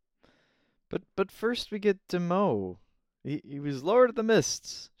 But first we get Demo. He was Lord of the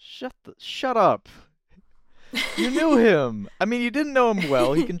Mists. Shut up. You knew him. I mean, you didn't know him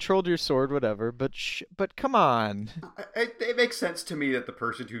well. He controlled your sword, whatever. But come on. It makes sense to me that the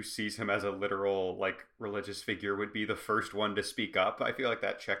person who sees him as a literal, like, religious figure would be the first one to speak up. I feel like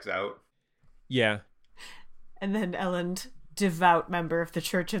that checks out. Yeah. And then Elend, devout member of the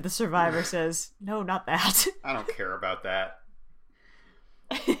Church of the Survivor, says, no, not that. I don't care about that.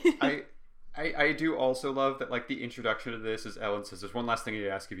 I do also love that, like, the introduction to this is Elend says, there's one last thing I need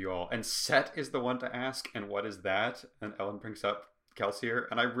to ask of you all. And Set is the one to ask, and what is that? And Elend brings up Kelsier.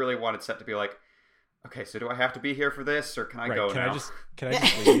 And I really wanted Set to be like, okay, so do I have to be here for this, or can I go now? Can I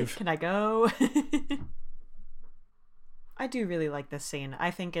just leave? Can I go? I do really like this scene.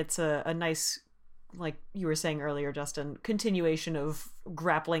 I think it's a nice, like you were saying earlier, Justin, continuation of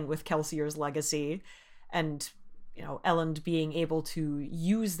grappling with Kelsier's legacy, and, you know, Elend being able to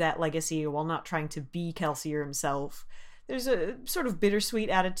use that legacy while not trying to be Kelsier himself. There's a sort of bittersweet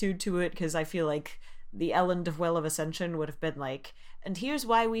attitude to it, because I feel like the Elend of Well of Ascension would have been like, and here's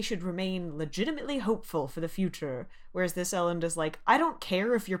why we should remain legitimately hopeful for the future. Whereas this Elend is like, I don't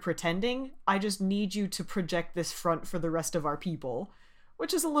care if you're pretending, I just need you to project this front for the rest of our people.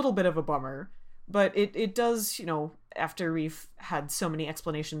 Which is a little bit of a bummer. But it does, you know, after we've had so many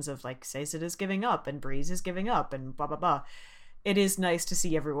explanations of, like, Sazed is giving up, and Breeze is giving up, and blah, blah, blah. It is nice to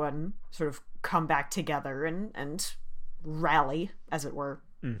see everyone sort of come back together and rally, as it were.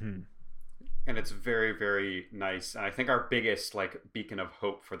 Mm-hmm. And it's very, very nice. And I think our biggest, like, beacon of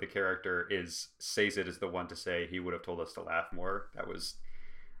hope for the character is Sazed is the one to say he would have told us to laugh more.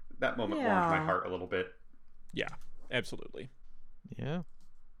 that moment warmed my Yeah. heart a little bit. Yeah, absolutely. Yeah.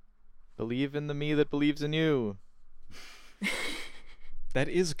 Believe in the me that believes in you. That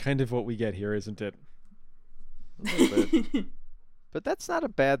is kind of what we get here, isn't it? A little bit. But that's not a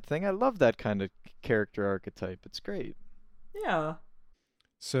bad thing. I love that kind of character archetype. It's great. Yeah.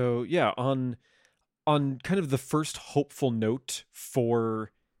 So yeah, on kind of the first hopeful note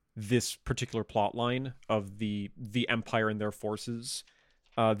for this particular plot line of the Empire and their forces,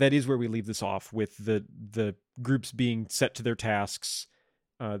 that is where we leave this off, with the groups being set to their tasks,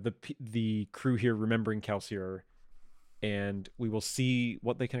 the crew here remembering Kelsier, and we will see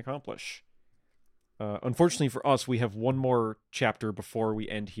what they can accomplish. Unfortunately for us, we have one more chapter before we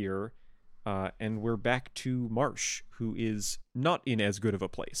end here, and we're back to Marsh, who is not in as good of a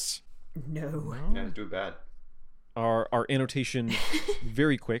place. No. Yeah, it's doing bad. Our annotation,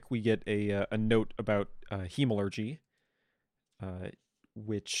 very quick, we get a note about hemalurgy,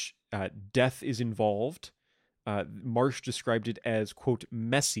 which death is involved. Marsh described it as, quote,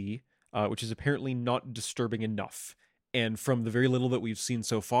 messy, which is apparently not disturbing enough. And from the very little that we've seen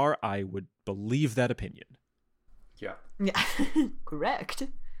so far, I would believe that opinion. Yeah. Yeah. Correct.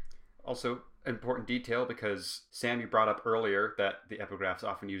 Also, important detail, because Sam, you brought up earlier that the epigraphs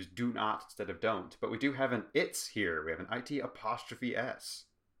often use do not instead of don't, but we do have an it's here. We have an IT apostrophe S.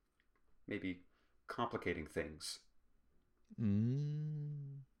 Maybe complicating things.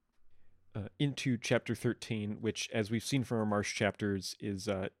 Into chapter 13, which, as we've seen from our Marsh chapters, is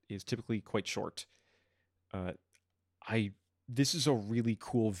typically quite short. This is a really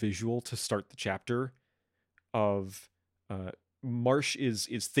cool visual to start the chapter of Marsh is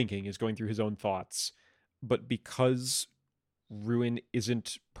thinking, is going through his own thoughts, but because Ruin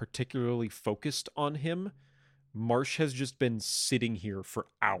isn't particularly focused on him, Marsh has just been sitting here for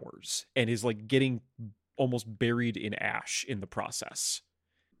hours and is like getting almost buried in ash in the process.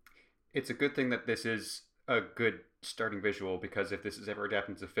 It's a good thing that this is a good starting visual, because if this is ever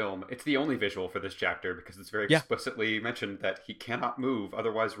adapted to film, it's the only visual for this chapter, because it's very explicitly mentioned that he cannot move,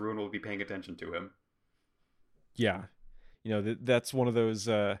 otherwise Ruin will be paying attention to him. Yeah. That's one of those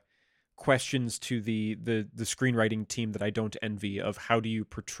questions to the screenwriting team that I don't envy, of how do you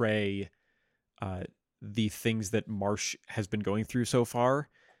portray the things that Marsh has been going through so far,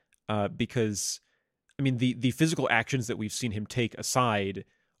 because I mean the physical actions that we've seen him take aside,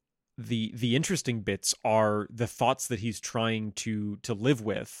 the interesting bits are the thoughts that he's trying to live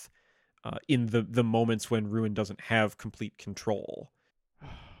with in the moments when Ruin doesn't have complete control.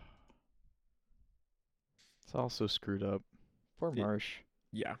 It's all so screwed up. Poor Marsh.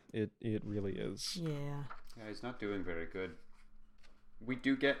 Yeah, it really is. Yeah. Yeah, he's not doing very good. We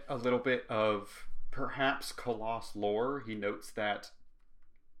do get a little bit of perhaps Koloss lore. He notes that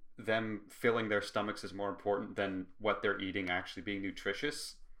them filling their stomachs is more important than what they're eating actually being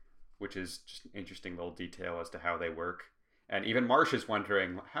nutritious, which is just an interesting little detail as to how they work. And even Marsh is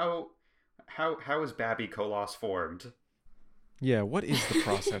wondering, how is Babby Koloss formed? Yeah, what is the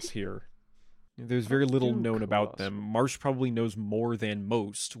process here? There's very little known about them. Marsh probably knows more than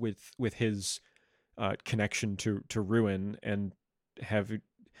most with his connection to Ruin, and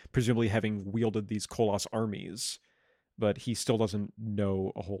presumably having wielded these Koloss armies, but he still doesn't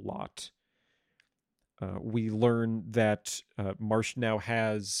know a whole lot. We learn that Marsh now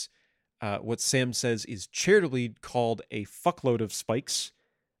has what Sam says is charitably called a fuckload of spikes,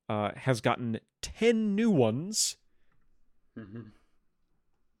 has gotten 10 new ones. Mm-hmm.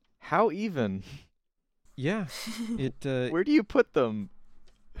 How even? Yeah. Where do you put them?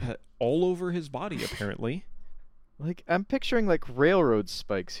 All over his body, apparently. Like, I'm picturing like railroad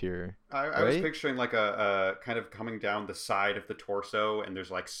spikes here. I was picturing like a kind of coming down the side of the torso, and there's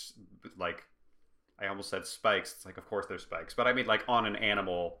like I almost said spikes. It's like, of course there's spikes, but I mean like on an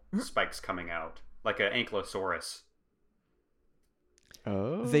animal, spikes coming out, like an ankylosaurus.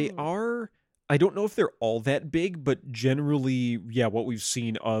 Oh. They are. I don't know if they're all that big, but generally, yeah, what we've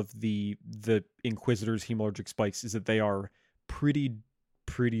seen of the Inquisitor's hemalurgic spikes is that they are pretty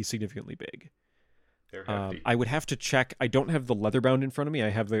significantly big. They're hefty. I would have to check. I don't have the leatherbound in front of me. I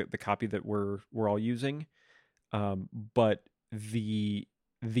have the copy that we're all using, but the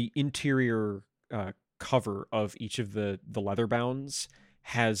interior cover of each of the leatherbounds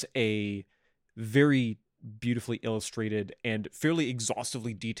has a very beautifully illustrated and fairly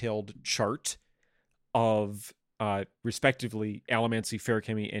exhaustively detailed chart of respectively allomancy,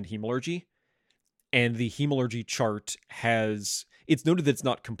 feruchemy, and hemalurgy. And the hemalurgy chart it's noted that it's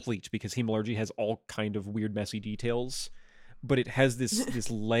not complete because hemalurgy has all kind of weird, messy details, but it has this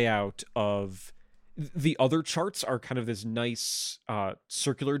layout of the other charts are kind of this nice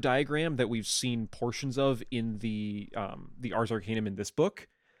circular diagram that we've seen portions of in the Ars Arcanum in this book.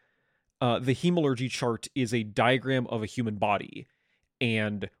 The hemalurgy chart is a diagram of a human body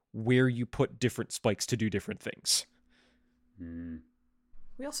and where you put different spikes to do different things.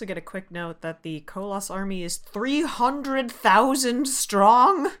 We also get a quick note that the Koloss army is 300,000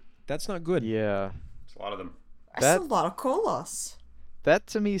 strong. That's not good. Yeah. It's a lot of them. That's a lot of Koloss. That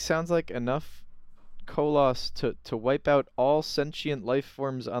to me sounds like enough Koloss to wipe out all sentient life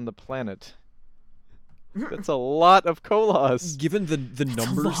forms on the planet. That's a lot of Koloss. Given the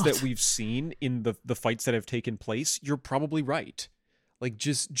numbers lot. that we've seen in the fights that have taken place, you're probably right. Like,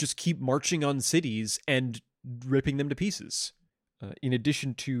 just keep marching on cities and ripping them to pieces. In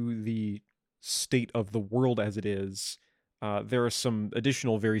addition to the state of the world as it is, there are some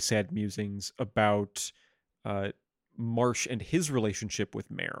additional very sad musings about Marsh and his relationship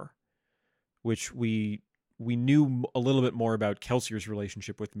with Mare, which we knew a little bit more about Kelsier's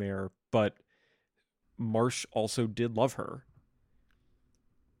relationship with Mare, but Marsh also did love her.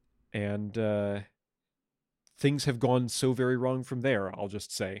 And things have gone so very wrong from there, I'll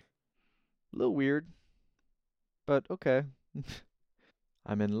just say. A little weird, but okay.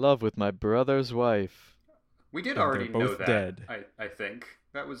 I'm in love with my brother's wife. We did And already they're know both that. dead. I think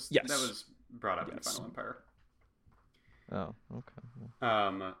Yes. that was brought up in Yes. Final Empire. Oh,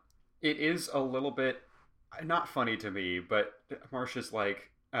 okay. It is a little bit not funny to me, but Marcia's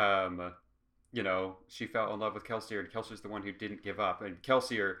like, she fell in love with Kelsier, and Kelsier's the one who didn't give up, and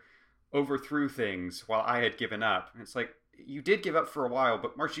Kelsier overthrew things while I had given up. And it's like, you did give up for a while,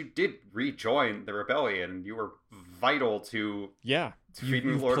 but Marsh, you did rejoin the rebellion. You were vital to defeating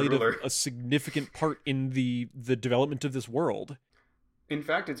You've Lord played Ruler. a significant part in the development of this world. In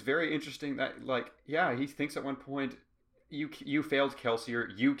fact, it's very interesting that, he thinks at one point, you failed Kelsier,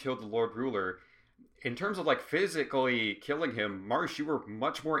 you killed the Lord Ruler. In terms of, physically killing him, Marsh, you were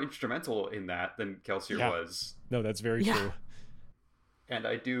much more instrumental in that than Kelsier was. No, that's very true. And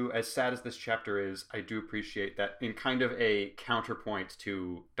I do, as sad as this chapter is, I do appreciate that in kind of a counterpoint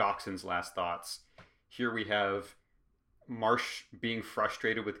to Dockson's last thoughts. Here we have Marsh being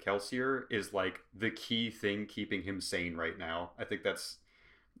frustrated with Kelsier is the key thing keeping him sane right now. I think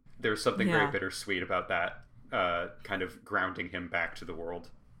there's something very bittersweet about that, kind of grounding him back to the world.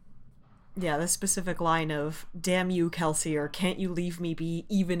 Yeah, the specific line of, "Damn you, Kelsier, can't you leave me be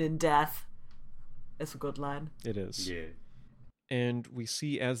even in death?" It's a good line. It is. Yeah. And we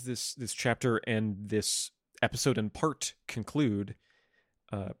see as this chapter and this episode in part conclude,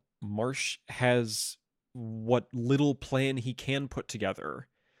 Marsh has what little plan he can put together,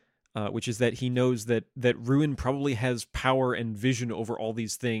 which is that he knows that Ruin probably has power and vision over all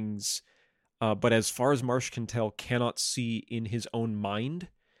these things, but as far as Marsh can tell, cannot see in his own mind.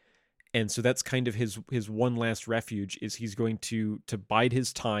 And so that's kind of his one last refuge, is he's going to bide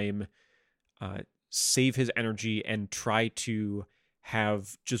his time, save his energy, and try to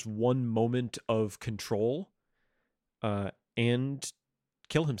have just one moment of control, and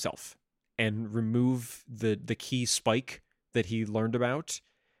kill himself and remove the key spike that he learned about,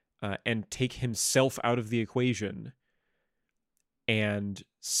 and take himself out of the equation and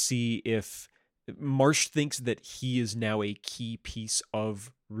see if Marsh thinks that he is now a key piece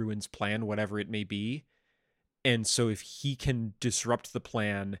of Ruin's plan, whatever it may be. And so if he can disrupt the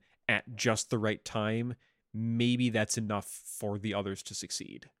plan at just the right time, maybe that's enough for the others to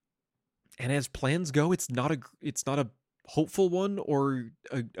succeed. And as plans go, it's not a hopeful one or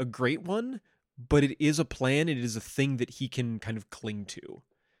a great one, but it is a plan. It is a thing that he can kind of cling to.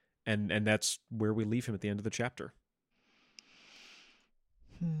 And that's where we leave him at the end of the chapter.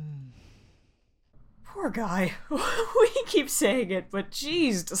 Poor guy. We keep saying it, but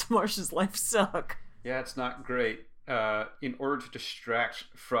geez, does Marsh's life suck. Yeah, it's not great. In order to distract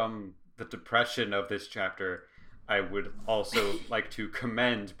from the depression of this chapter, I would also like to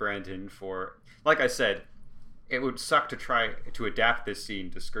commend Brandon for, like I said, it would suck to try to adapt this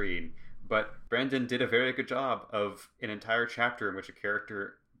scene to screen, but Brandon did a very good job of an entire chapter in which a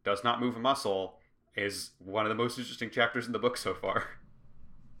character does not move a muscle is one of the most interesting chapters in the book so far.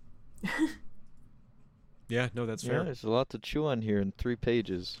 Yeah, no, that's Yeah, fair. there's a lot to chew on here in 3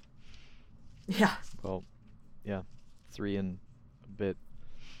 pages. Yeah. Well, yeah, 3 and a bit.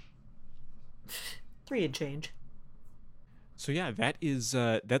 3 and change. So yeah,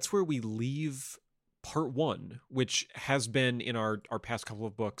 that's where we leave part 1, which has been in our past couple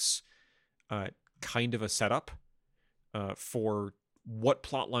of books, kind of a setup for what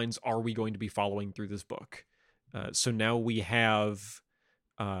plot lines are we going to be following through this book. So now we have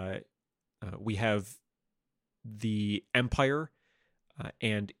the Empire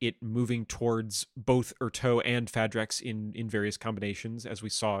and it moving towards both Urteau and Fadrex in various combinations, as we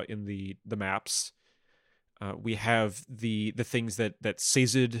saw in the maps. We have the things that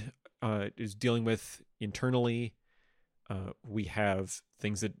Sazed is dealing with internally. We have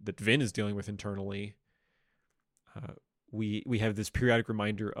things that Vin is dealing with internally. We have this periodic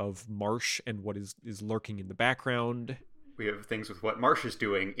reminder of Marsh and what is lurking in the background. We have things with what Marsh is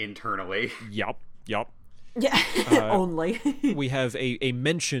doing internally. Yup. Yeah, only. We have a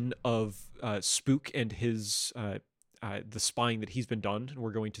mention of Spook and his the spying that he's been done, and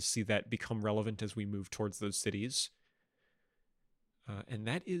we're going to see that become relevant as we move towards those cities. And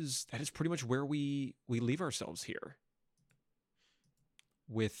that is pretty much where we leave ourselves here,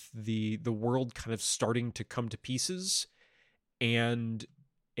 with the world kind of starting to come to pieces, and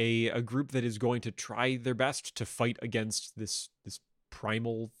a group that is going to try their best to fight against this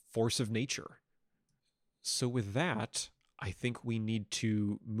primal force of nature. So with that, I think we need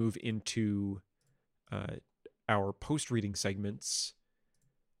to move into our post-reading segments.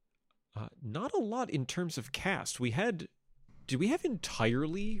 Not a lot in terms of cast. Did we have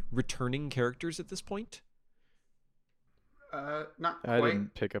entirely returning characters at this point? Not quite. I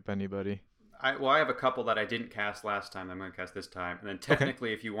didn't pick up anybody. I have a couple that I didn't cast last time. I'm going to cast this time, and then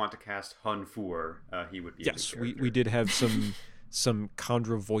technically, if you want to cast Hun Fur, he would be. Yes, a good we did have some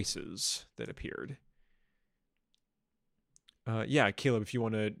Kandra voices that appeared. Yeah, Caleb, if you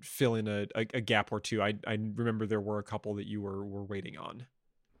want to fill in a gap or two, I remember there were a couple that you were waiting on.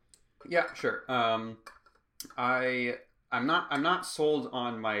 Yeah, sure. I'm not sold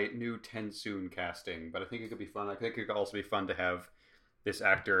on my new TenSoon casting, but I think it could be fun. I think it could also be fun to have this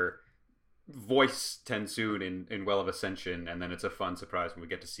actor voice TenSoon in Well of Ascension, and then it's a fun surprise when we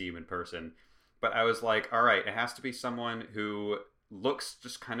get to see him in person. But I was like, all right, it has to be someone who looks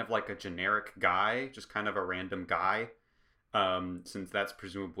just kind of like a generic guy, just kind of a random guy. Since that's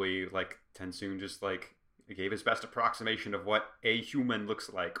presumably like TenSoon just like gave his best approximation of what a human looks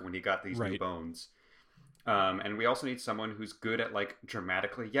like when he got these new bones. And we also need someone who's good at like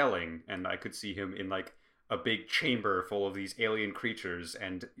dramatically yelling, and I could see him in like a big chamber full of these alien creatures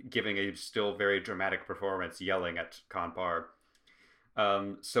and giving a still very dramatic performance yelling at Kanpar.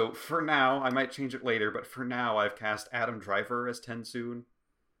 So for now, I might change it later, but for now I've cast Adam Driver as TenSoon.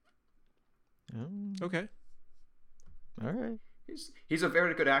 Okay. All right. He's a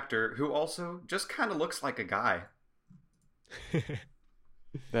very good actor who also just kind of looks like a guy.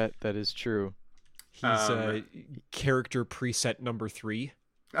 That is true. He's character preset number 3.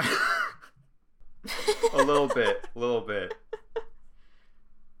 a little bit.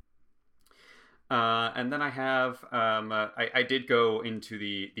 And then I have I did go into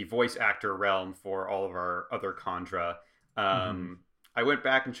the voice actor realm for all of our other Kandra. I went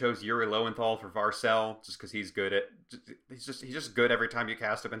back and chose Yuri Lowenthal for Varcel just because he's just good every time you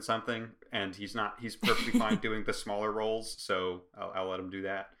cast him in something, and he's perfectly fine doing the smaller roles, so I'll let him do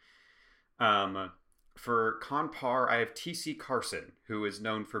that. For Kanpar, I have T.C. Carson, who is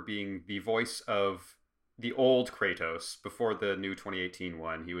known for being the voice of the old Kratos before the new 2018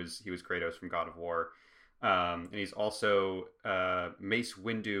 one. He was Kratos from God of War, and he's also Mace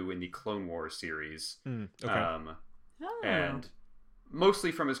Windu in the Clone Wars series. And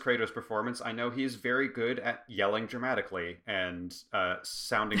mostly from his Kratos performance, I know he is very good at yelling dramatically and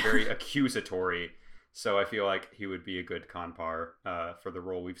sounding very accusatory. So I feel like he would be a good Kanpar for the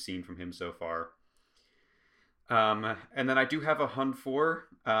role we've seen from him so far. And then I do have a Hun Fur.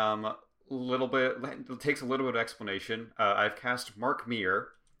 It takes a little bit of explanation. I've cast Mark Meer,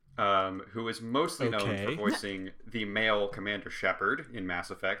 who is mostly known for voicing the male Commander Shepard in Mass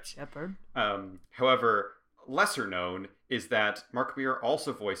Effect. Shepard. However, lesser known is that Mark Meer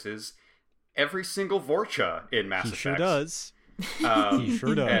also voices every single Vorcha in Mass Effect. He sure does. He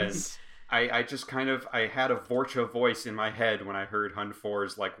sure does. I just I had a Vorcha voice in my head when I heard Hun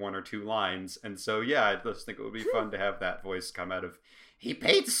Fur's like 1 or 2 lines, and so yeah, I just think it would be fun to have that voice come out of. He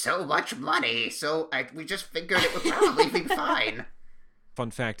paid so much money, so we just figured it would probably be fine.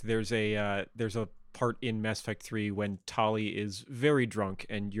 Fun fact: there's a part in Mass Effect 3 when Tali is very drunk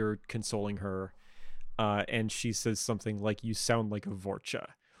and you're consoling her, and she says something like, "You sound like a Vorcha,"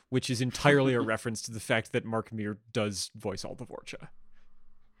 which is entirely a reference to the fact that Mark Meer does voice all the Vorcha.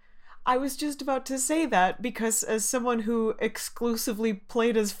 I was just about to say that because as someone who exclusively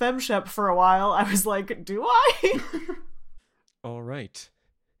played as FemShep for a while, I was like, do I? All right.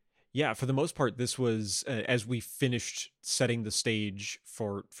 Yeah, for the most part, this was, as we finished setting the stage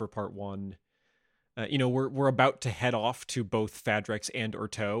for part 1, we're about to head off to both Fadrex and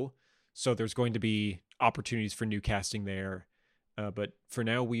Urto, so there's going to be opportunities for new casting there. But for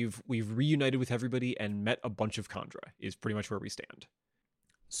now, we've reunited with everybody and met a bunch of Kandra, is pretty much where we stand.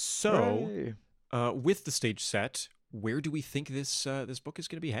 So, with the stage set, where do we think this book is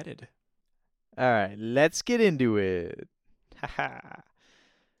going to be headed? All right, let's get into it.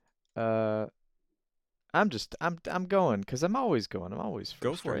 uh, I'm going because I'm always going. I'm always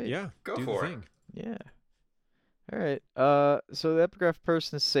Go first, for right? it. Yeah. Go Do for the it. thing. Yeah. All right. So the epigraph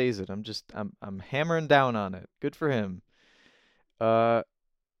person says it. I'm hammering down on it. Good for him. Uh,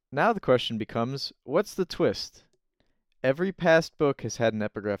 Now the question becomes, what's the twist? Every past book has had an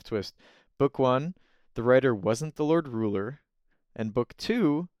epigraph twist. Book 1, the writer wasn't the Lord Ruler, and book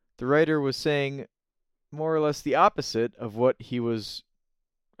 2, the writer was saying more or less the opposite of what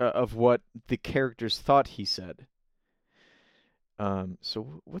of what the characters thought he said.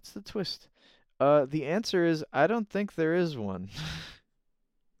 So what's the twist? The answer is I don't think there is one.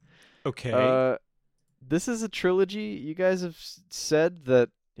 Okay. This is a trilogy. You guys have said that,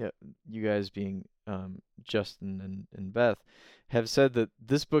 yeah, you guys being Justin and Beth, have said that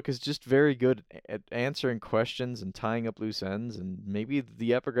this book is just very good at answering questions and tying up loose ends, and maybe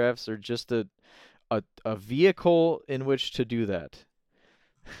the epigraphs are just a vehicle in which to do that.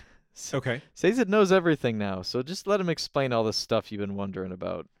 Okay. Sazed knows everything now, so just let him explain all the stuff you've been wondering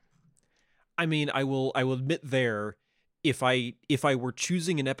about. I mean, I will admit there, if I were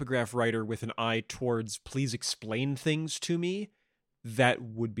choosing an epigraph writer with an eye towards please explain things to me, that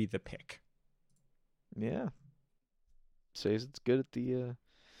would be the pick. Yeah. Sazed's good at the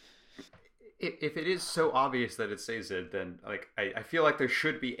If it is so obvious that it's Sazed, then like I feel like there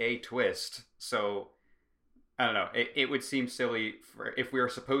should be a twist. So I don't know. It would seem silly if we are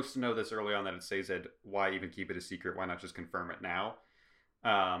supposed to know this early on that it's Sazed. Why even keep it a secret? Why not just confirm it now?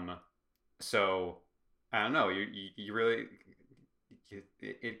 So I don't know. You really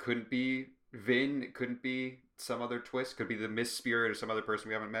it couldn't be Vin. It couldn't be some other twist. Could be the Miss Spirit or some other person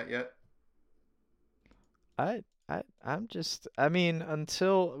we haven't met yet. I mean,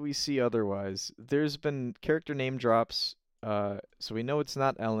 until we see otherwise, there's been character name drops, so we know it's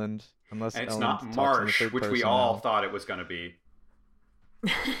not Elend, unless And it's Elend not talks in the Marsh, third which we person all now. thought it was going to be.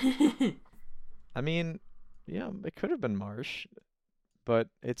 I mean, yeah, it could have been Marsh, but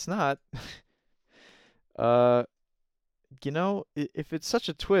it's not. uh, if it's such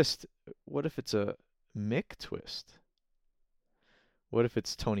a twist, what if it's a Mick twist? What if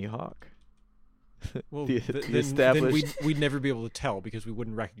it's Tony Hawk? Well, the then established. we'd never be able to tell because we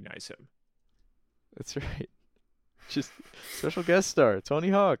wouldn't recognize him. That's right. Just special guest star,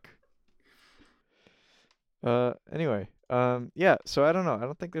 Tony Hawk. Anyway, yeah, so I don't know. I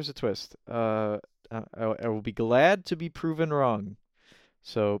don't think there's a twist. I will be glad to be proven wrong.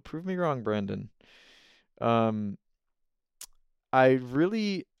 So prove me wrong, Brandon. I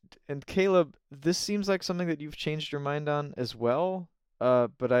really, and Caleb, this seems like something that you've changed your mind on as well.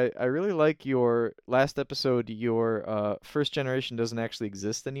 But I really like your last episode, your first generation doesn't actually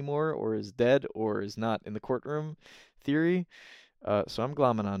exist anymore, or is dead, or is not in the courtroom theory. So I'm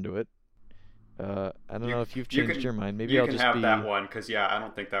glomming onto it. I don't know if you've changed your mind. Maybe you I'll can just have be that one because I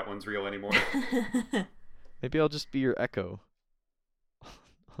don't think that one's real anymore. maybe I'll just be your echo.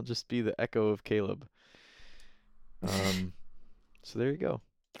 I'll just be the echo of Caleb. So there you go.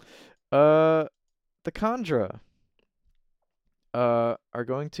 The Kandra are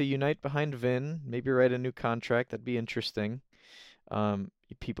going to unite behind Vin, maybe write a new contract. That'd be interesting.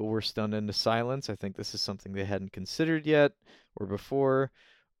 People were stunned into silence. I think this is something they hadn't considered yet, or before,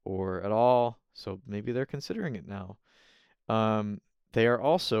 or at all. So maybe they're considering it now. They are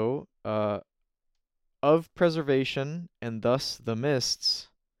also of preservation, and thus the mists.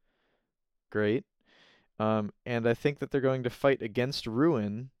 Great. And I think that they're going to fight against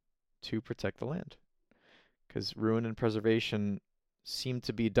ruin to protect the land. Because ruin and preservation seem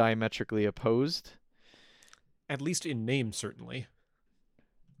to be diametrically opposed. At least in name, certainly.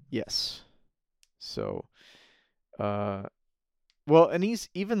 Yes. So, well, and he's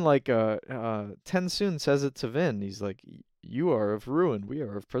even like, Tensoon says it to Vin. He's like, you are of ruin, we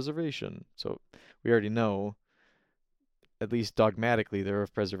are of preservation. So we already know, at least dogmatically, they're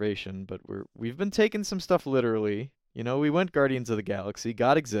of preservation, but we've been taking some stuff literally. You know, we went Guardians of the Galaxy.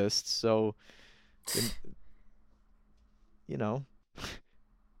 God exists, so... you know,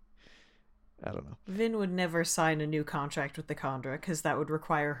 I don't know. Vin would never sign a new contract with the Kandra because that would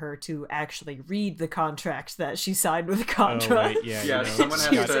require her to actually read the contract that she signed with the Kandra. Oh, right, yeah, Yeah, you know, someone has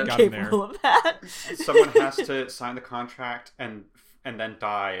She's to- incapable of that. Someone has to sign the contract and then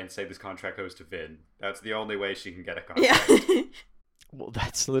die and say this contract goes to Vin. That's the only way she can get a contract. Yeah. Well,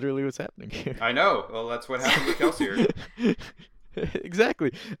 that's literally what's happening here. I know. Well, that's what happened with Kelsier.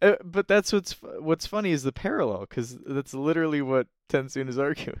 Exactly. But that's what's funny is the parallel, because that's literally what Tensoon is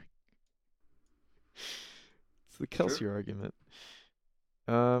arguing. It's the Kelsier argument.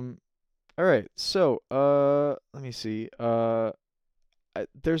 All right. So, let me see.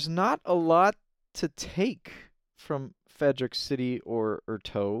 There's not a lot to take from Fadric City or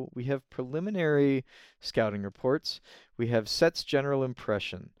Urto. We have preliminary scouting reports. We have Set's general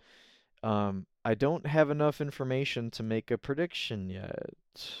impression. I don't have enough information to make a prediction yet.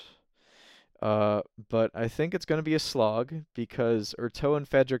 But I think it's going to be a slog because Urto and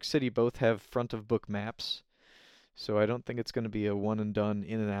Fadric City both have front of book maps. So I don't think it's going to be a one and done,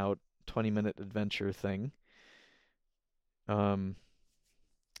 in and out, 20-minute adventure thing.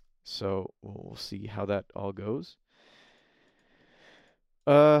 So we'll see how that all goes.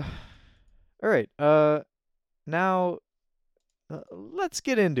 All right. Now let's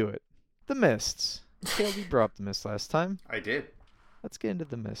get into it. The mists. Caleb, you brought up the mists last time. I did. Let's get into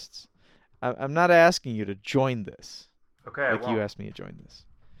the mists. I'm not asking you to join this. Okay, Like you asked me to join this.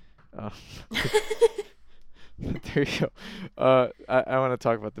 There you go. I want to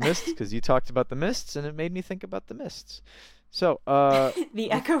talk about the mists because you talked about the mists and it made me think about the mists. So,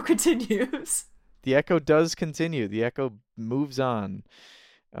 the echo continues. The echo does continue. The echo moves on.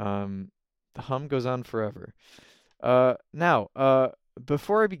 The hum goes on forever. Now,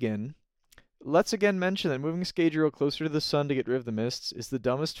 before I begin, let's again mention that moving Scadrial closer to the sun to get rid of the mists is the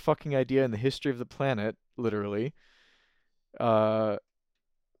dumbest fucking idea in the history of the planet, literally. But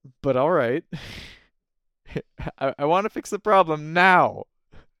alright. I want to fix the problem now.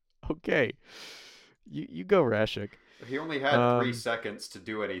 Okay. You go, Rashik. He only had 3 seconds to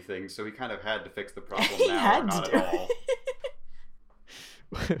do anything, so he kind of had to fix the problem He now, had or not to. at all.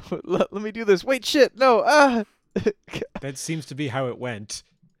 Let me do this. Wait, shit, no. That seems to be how it went.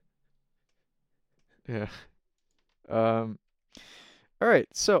 Yeah. All right,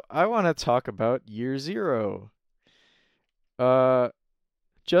 so I want to talk about Year Zero.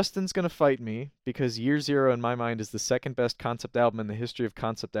 Justin's gonna fight me because Year Zero in my mind is the second best concept album in the history of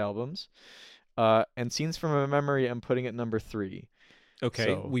concept albums. And Scenes from a Memory, I'm putting at number 3. Okay,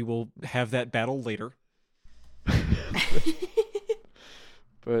 So- we will have that battle later.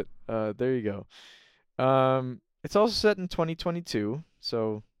 But there you go. It's also set in 2022,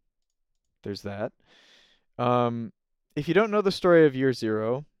 so there's that. If you don't know the story of Year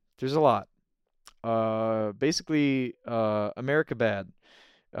Zero, there's a lot. Basically, America bad.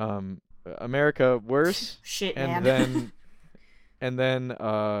 America worse, Shit, and man. then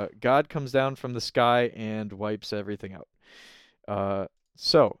God comes down from the sky and wipes everything out.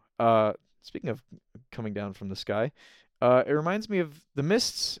 So speaking of coming down from the sky, it reminds me of the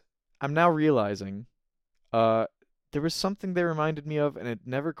mists. I'm now realizing there was something they reminded me of, and it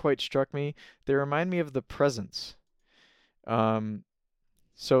never quite struck me. They remind me of the presence.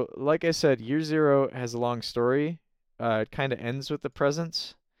 So like I said, Year Zero has a long story. It kind of ends with the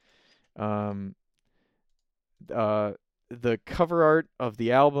presence. The cover art of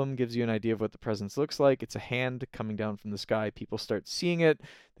the album gives you an idea of what the presence looks like. It's a hand coming down from the sky. People start seeing it.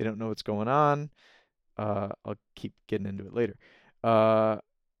 They don't know what's going on. I'll keep getting into it later.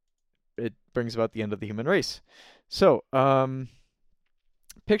 It brings about the end of the human race. So,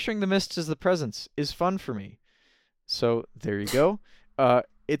 picturing the mists as the presence is fun for me. So, there you go.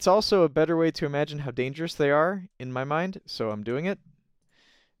 It's also a better way to imagine how dangerous they are in my mind, so I'm doing it.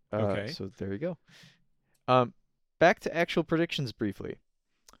 Okay. So, there you go. Back to actual predictions briefly.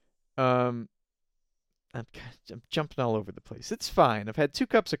 I'm jumping all over the place. It's fine. I've had 2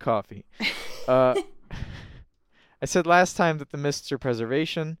 cups of coffee. I said last time that the mists are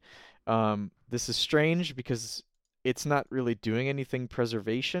preservation. This is strange because it's not really doing anything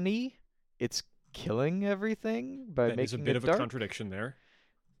preservation-y. It's killing everything by That making is a bit it of dark. a contradiction there.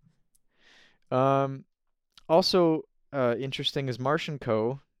 Also, interesting is Marsh &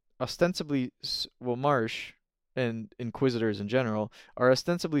 Co. ostensibly, Marsh and Inquisitors in general are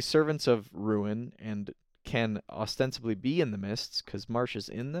ostensibly servants of Ruin and can ostensibly be in the mists because Marsh is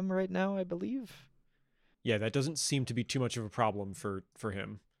in them right now, I believe. Yeah, that doesn't seem to be too much of a problem for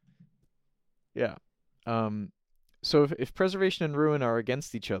him. Yeah. So if preservation and ruin are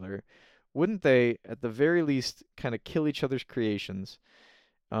against each other, wouldn't they, at the very least, kind of kill each other's creations?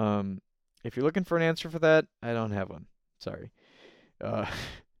 If you're looking for an answer for that, I don't have one. Sorry.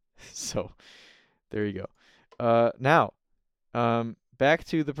 So there you go. Now, back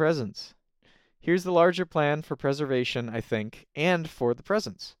to the presence. Here's the larger plan for preservation, I think, and for the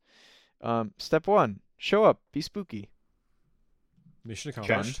presence. Step 1, show up, be spooky. Mission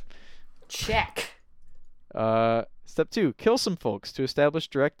accomplished. Check. Step 2, kill some folks to establish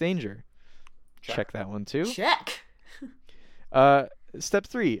direct danger. Check that one too. Check. Step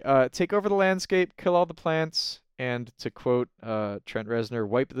 3, take over the landscape, kill all the plants, and to quote Trent Reznor,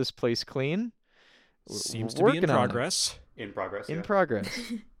 wipe this place clean. Seems to be in progress. In progress. In yeah.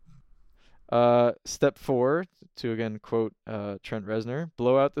 progress. Step 4, to again quote Trent Reznor,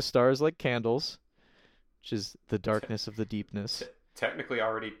 blow out the stars like candles. which is the darkness of the deepness. Technically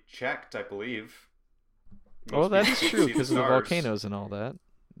already checked, I believe. Well, Most that people is can true see because of the stars. volcanoes and all that.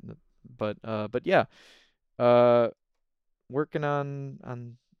 But yeah, working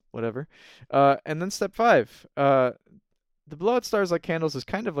on whatever. And then step 5. The blowout stars like candles is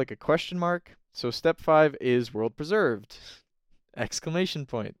kind of like a question mark. So step 5 is world preserved! Exclamation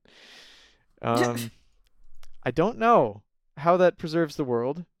point. I don't know how that preserves the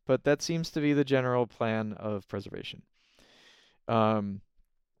world, but that seems to be the general plan of preservation.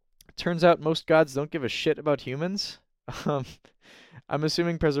 Turns out most gods don't give a shit about humans. Um, I'm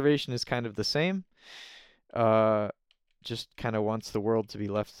assuming preservation is kind of the same. Just kind of wants the world to be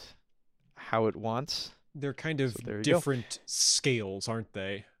left how it wants. They're kind So of there you go. different scales, aren't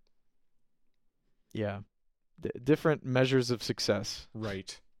they? Yeah. Different measures of success.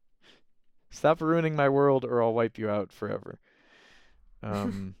 Right. Stop ruining my world or I'll wipe you out forever.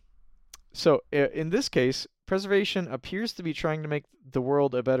 So in this case, preservation appears to be trying to make the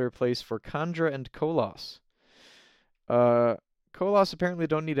world a better place for Kandra and Kolos. Kolos apparently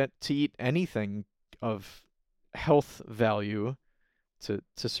don't need to eat anything of health value to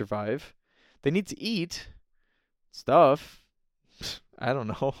survive. They need to eat stuff. I don't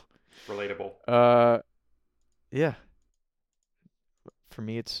know. Relatable. Yeah. For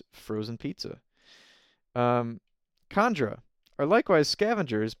me, it's frozen pizza. Kandra are likewise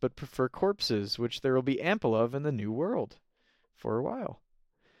scavengers, but prefer corpses, which there will be ample of in the new world for a while.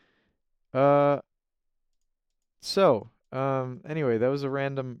 Anyway, that was a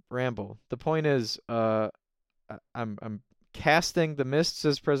random ramble. The point is, I'm casting the mists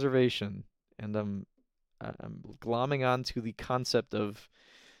as preservation, and I'm glomming onto the concept of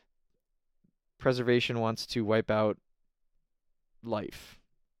preservation wants to wipe out life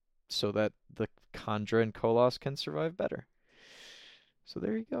so that the Kandra and Kolos can survive better. So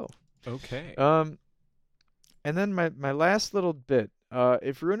there you go. Okay. And then my last little bit.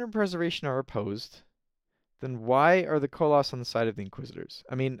 If ruin and preservation are opposed, then why are the Kolos on the side of the Inquisitors?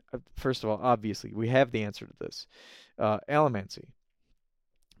 I mean, first of all, obviously, we have the answer to this. Allomancy.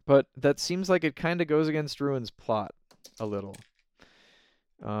 But that seems like it kind of goes against Ruin's plot a little.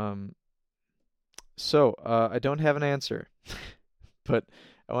 So I don't have an answer. But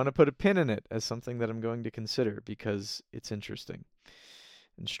I want to put a pin in it as something that I'm going to consider because it's interesting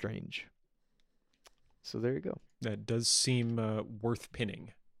and strange. So there you go. That does seem worth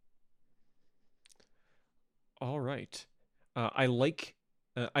pinning. All right. I like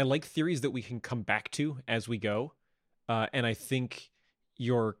theories that we can come back to as we go, and I think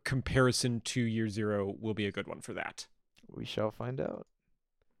your comparison to Year Zero will be a good one for that. We shall find out.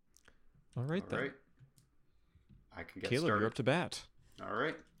 All right, then. All right. I can get Caleb, started. you're up to bat. All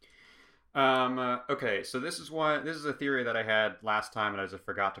right. Okay, so this is a theory that I had last time, and I just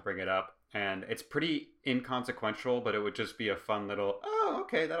forgot to bring it up. And it's pretty inconsequential, but it would just be a fun little, oh,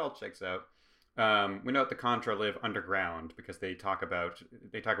 okay, that all checks out. We know that the Contra live underground because they talk about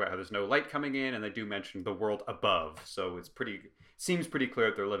how there's no light coming in, and they do mention the world above. So seems pretty clear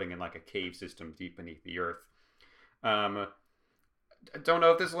that they're living in like a cave system deep beneath the earth. I don't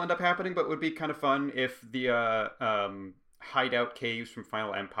know if this will end up happening, but it would be kind of fun if the hideout caves from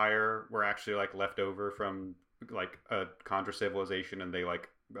Final Empire were actually like left over from like a Contra civilization, and they like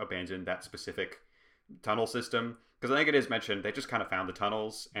abandoned that specific tunnel system, because I think it is mentioned they just kind of found the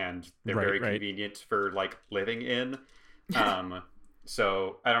tunnels and they're very convenient for like living in.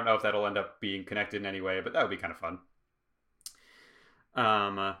 So I don't know if that'll end up being connected in any way, but that would be kind of fun.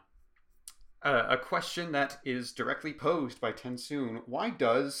 A question that is directly posed by Tensoon: why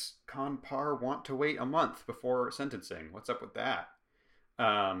does Kanpar want to wait a month before sentencing? What's up with that?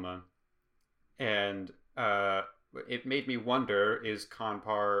 It made me wonder, is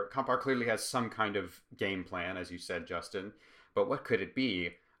Kanpar clearly has some kind of game plan, as you said, Justin, but what could it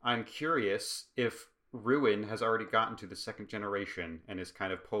be? I'm curious if Ruin has already gotten to the second generation and is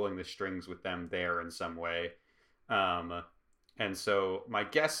kind of pulling the strings with them there in some way. And so my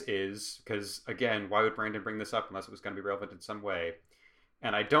guess is, because again, why would Brandon bring this up unless it was going to be relevant in some way?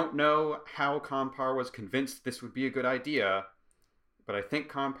 And I don't know how Kanpar was convinced this would be a good idea, but I think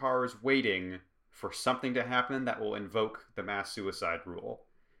Kanpar is waiting for something to happen that will invoke the mass suicide rule.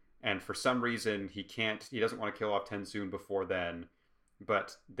 And for some reason, he doesn't want to kill off Tensoon before then.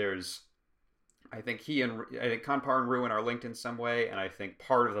 But I think Kanpar and Ruin are linked in some way, and I think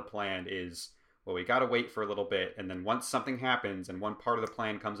part of the plan is, well, we got to wait for a little bit, and then once something happens and one part of the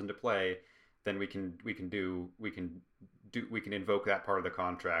plan comes into play, then we can invoke that part of the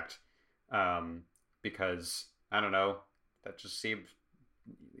contract. Because I don't know, that just seemed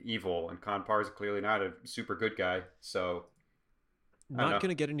evil, and Kanpar is clearly not a super good guy, so not going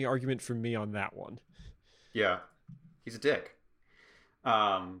to get any argument from me on that one. Yeah, he's a dick.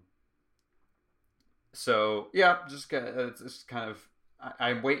 So yeah, it's just kind of.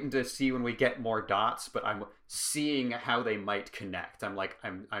 I'm waiting to see when we get more dots, but I'm seeing how they might connect.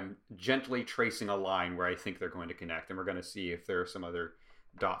 I'm gently tracing a line where I think they're going to connect, and we're going to see if there are some other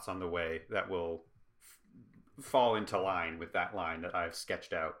dots on the way that will fall into line with that line that I've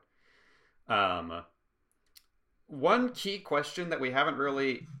sketched out. One key question that we haven't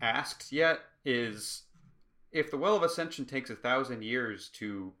really asked yet is if the Well of Ascension takes 1,000 years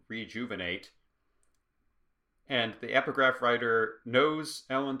to rejuvenate, and the epigraph writer knows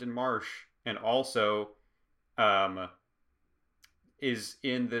Elendon Marsh and also is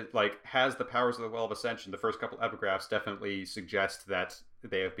in the has the powers of the Well of Ascension. The first couple epigraphs definitely suggest that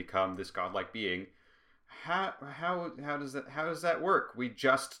they have become this godlike being. How does that work? We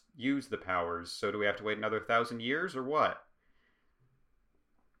just use the powers, so do we have to wait another 1,000 years or what?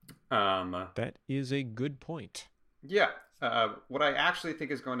 That is a good point. Yeah. What I actually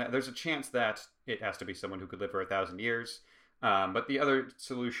think is going to... There's a chance that it has to be someone who could live for 1,000 years. But the other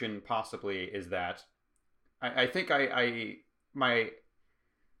solution possibly is that... I think my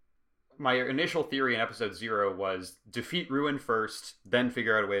initial theory in episode 0 was defeat Ruin first, then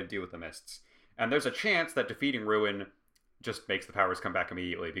figure out a way to deal with the mists. And there's a chance that defeating Ruin just makes the powers come back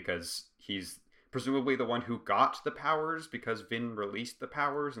immediately, because he's presumably the one who got the powers because Vin released the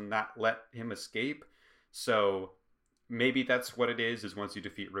powers and that let him escape. So maybe that's what it is once you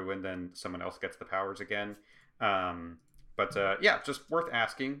defeat Ruin, then someone else gets the powers again. But just worth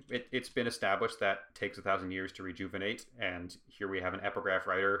asking. It's been established that it takes 1,000 years to rejuvenate, and here we have an epigraph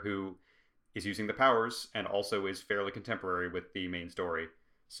writer who is using the powers and also is fairly contemporary with the main story.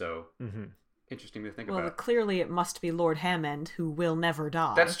 So... Mm-hmm. Interesting to think about. Well, clearly it must be Lord Hammond, who will never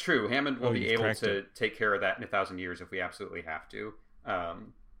die. That's true. Hammond will be able to take care of that in 1,000 years if we absolutely have to.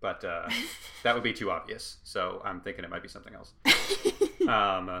 But that would be too obvious. So I'm thinking it might be something else.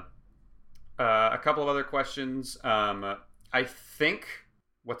 A couple of other questions. I think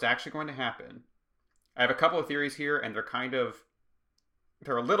what's actually going to happen... I have a couple of theories here, and they're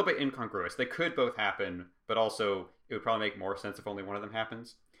a little bit incongruous. They could both happen, but also it would probably make more sense if only one of them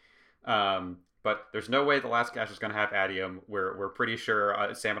happens. But there's no way the last cache is going to have Adium. We're pretty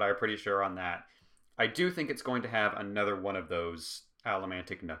sure, Sam and I are pretty sure on that. I do think it's going to have another one of those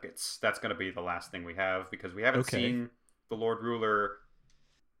Allomantic nuggets. That's going to be the last thing we have, because we haven't seen the Lord Ruler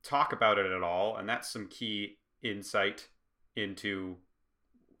talk about it at all, and that's some key insight into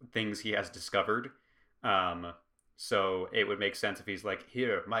things he has discovered. So it would make sense if he's like,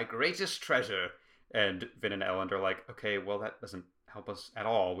 here, my greatest treasure, and Vin and Elend are like, okay, well, that doesn't help us at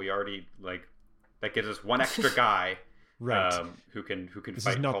all. We already that gives us one extra guy, right? Who can This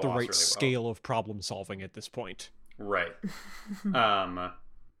fight is not Koloss the right really scale of problem solving at this point, right?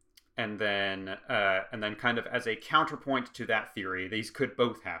 And then kind of as a counterpoint to that theory, these could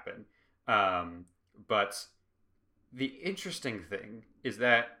both happen. But the interesting thing is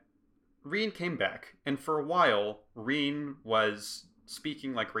that Reen came back, and for a while, Reen was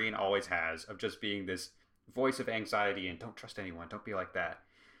speaking like Reen always has, of just being this voice of anxiety and don't trust anyone, don't be like that.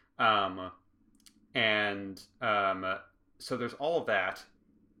 So there's all of that,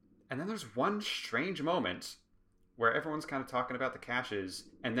 and then there's one strange moment where everyone's kind of talking about the caches,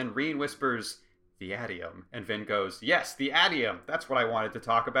 and then Reen whispers the Adium, and Vin goes, yes, the Adium, that's what I wanted to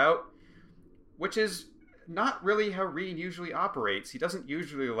talk about, which is not really how Reen usually operates. He doesn't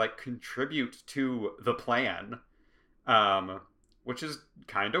usually contribute to the plan, which is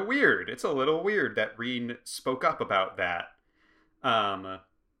kind of weird. It's a little weird that Reen spoke up about that.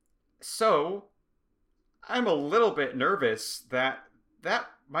 So I'm a little bit nervous that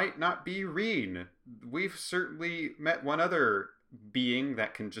might not be Reen. We've certainly met one other being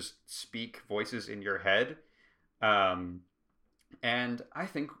that can just speak voices in your head. And I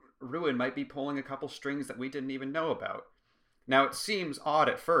think Ruin might be pulling a couple strings that we didn't even know about. Now, it seems odd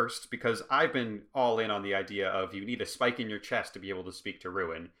at first, because I've been all in on the idea of you need a spike in your chest to be able to speak to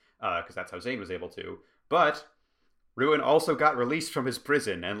Ruin, because that's how Zane was able to. But Ruin also got released from his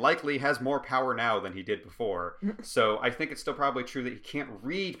prison, and likely has more power now than he did before. So I think it's still probably true that he can't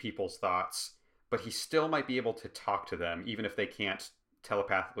read people's thoughts, but he still might be able to talk to them, even if they can't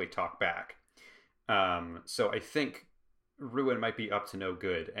telepathically talk back. So I think Ruin might be up to no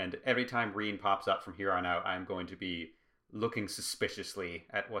good, and every time Reen pops up from here on out, I'm going to be looking suspiciously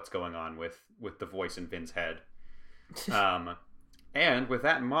at what's going on with the voice in Vin's head. And with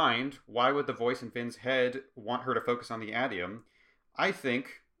that in mind, why would the voice in Vin's head want her to focus on the Adium? I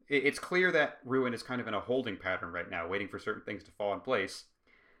think it's clear that Ruin is kind of in a holding pattern right now, waiting for certain things to fall in place.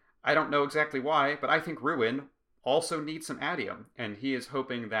 I don't know exactly why, but I think Ruin also needs some adium, and he is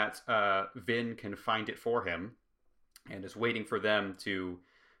hoping that Vin can find it for him, and is waiting for them to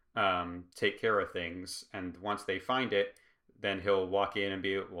take care of things. And once they find it, then he'll walk in and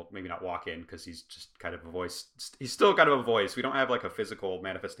be, well, maybe not walk in because he's just kind of a voice. He's still kind of a voice. We don't have like a physical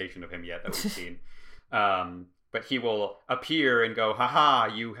manifestation of him yet that we've seen. But he will appear and go, haha,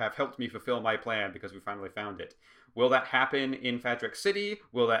 you have helped me fulfill my plan because we finally found it. Will that happen in Fadric City?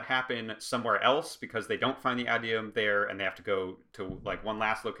 Will that happen somewhere else because they don't find the adium there and they have to go to like one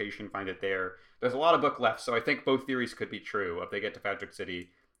last location, find it there? There's a lot of book left, so I think both theories could be true. If they get to Fadric City,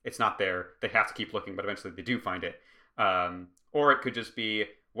 it's not there. They have to keep looking, but eventually they do find it. Or it could just be,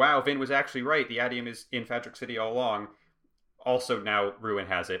 wow, Vin was actually right. The adium is in Fadric City all along. Also, now Ruin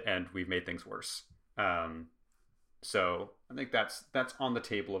has it, and we've made things worse. So I think that's on the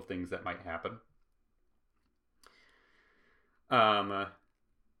table of things that might happen.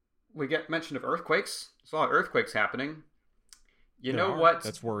 We get mention of earthquakes. There's a lot of earthquakes happening. You know what?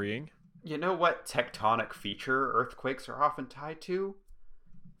 That's worrying. You know what tectonic feature earthquakes are often tied to?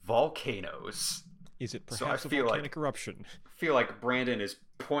 Volcanoes. Is it perhaps a volcanic eruption? I feel like Brandon is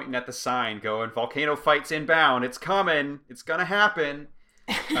pointing at the sign going, volcano fights inbound. It's coming. It's going to happen.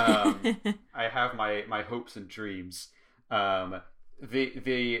 I have my hopes and dreams. The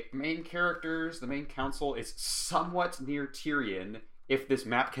main characters, the main council is somewhat near Tyrion, if this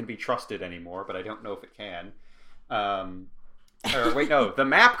map can be trusted anymore, but I don't know if it can. Or wait, no, the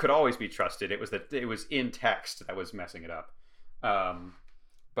map could always be trusted. It was in text that was messing it up.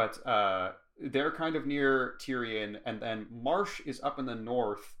 But they're kind of near Tyrion, and then Marsh is up in the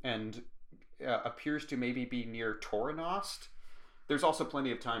north and appears to maybe be near Torenost. There's also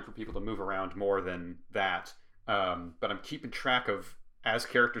plenty of time for people to move around more than that. But I'm keeping track of, as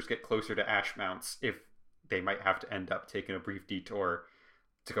characters get closer to Ashmounts, if they might have to end up taking a brief detour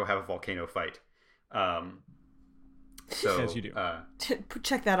to go have a volcano fight. So, as you do.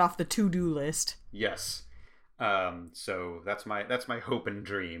 Check that off the to-do list. Yes. So that's my hope and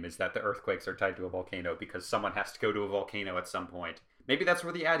dream, is that the earthquakes are tied to a volcano because someone has to go to a volcano at some point. Maybe that's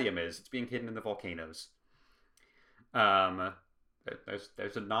where the adium is. It's being hidden in the volcanoes.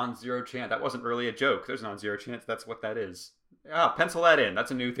 There's a non-zero chance. That wasn't really a joke. There's a non-zero chance that's what that is. Pencil that in.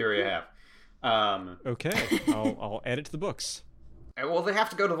 That's a new theory I have. Okay, I'll add it to the books. Well, they have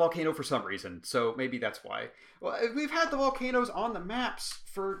to go to the volcano for some reason, so maybe that's why. Well, we've had the volcanoes on the maps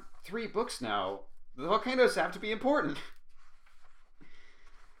for 3 books now. The volcanoes have to be important.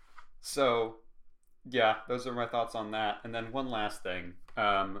 So, yeah, those are my thoughts on that. And then one last thing.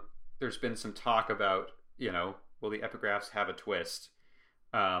 There's been some talk about, will the epigraphs have a twist?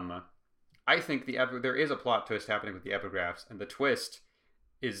 I think there is a plot twist happening with the epigraphs, and the twist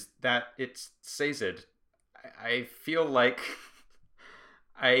is that it's Sazed. I feel like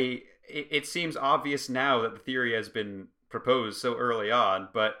it seems obvious now that the theory has been proposed so early on,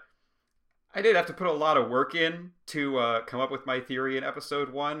 but I did have to put a lot of work in to come up with my theory in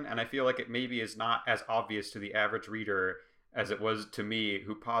episode 1, and I feel like it maybe is not as obvious to the average reader as it was to me,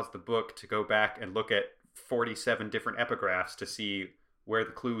 who paused the book to go back and look at 47 different epigraphs to see where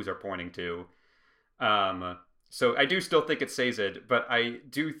the clues are pointing to. So I do still think it's Sazed, but I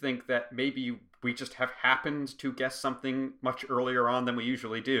do think that maybe we just have happened to guess something much earlier on than we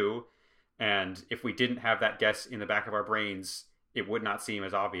usually do, and if we didn't have that guess in the back of our brains, it would not seem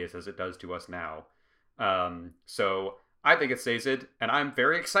as obvious as it does to us now. So I think it's Sazed, and I'm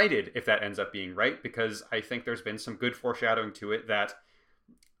very excited if that ends up being right, because I think there's been some good foreshadowing to it that,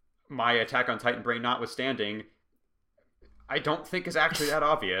 my Attack on Titan brain notwithstanding, I don't think is actually that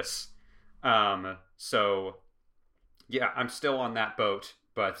obvious. So yeah, I'm still on that boat,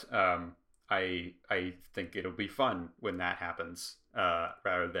 but I think it'll be fun when that happens,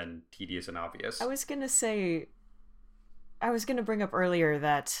 rather than tedious and obvious. I was gonna bring up earlier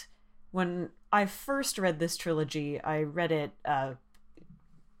that when I first read this trilogy, I read it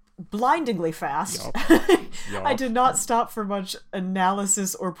blindingly fast. Yup. I did not stop for much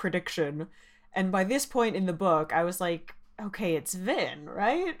analysis or prediction. And by this point in the book, I was like, okay, it's Vin,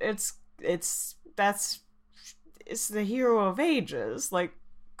 right? It's the hero of ages. Like,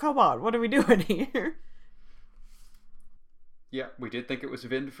 come on, what are we doing here? Yeah, we did think it was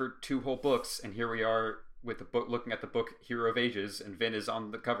Vin for 2 whole books, and here we are with the book, looking at the book Hero of Ages, and Vin is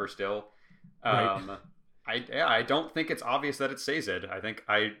on the cover still. Right. I don't think it's obvious that it's Sazed. I think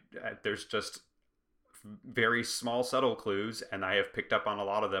there's just very small, subtle clues, and I have picked up on a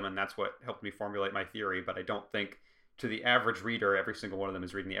lot of them, and that's what helped me formulate my theory. But I don't think, to the average reader, every single one of them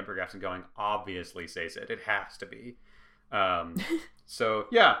is reading the epigraphs and going, obviously Sazed. It has to be. So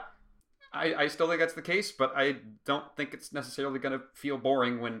yeah, I still think that's the case, but I don't think it's necessarily going to feel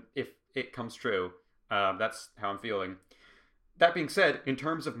boring if it comes true. That's how I'm feeling. That being said, in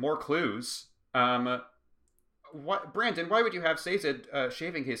terms of more clues, Brandon, why would you have Sazed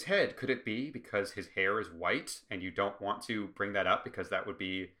shaving his head? Could it be because his hair is white and you don't want to bring that up because that would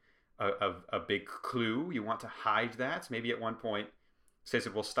be a big clue? You want to hide that? Maybe at one point,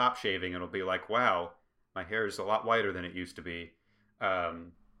 Sazed will stop shaving and it'll be like, wow, my hair is a lot whiter than it used to be.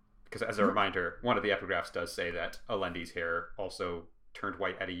 Because as a reminder, one of the epigraphs does say that Alendi's hair also turned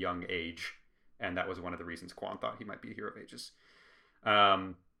white at a young age, and that was one of the reasons Quan thought he might be a Hero of Ages.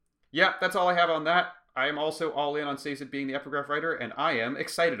 Yeah, that's all I have on that. I am also all in on Sazed being the epigraph writer, and I am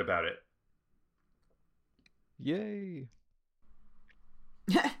excited about it. Yay!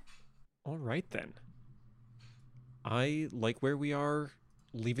 All right, then. I like where we are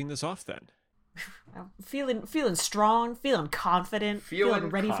leaving this off, then. I'm feeling strong, feeling confident, feeling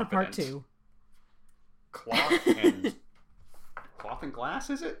ready for part 2. Cloth and glass,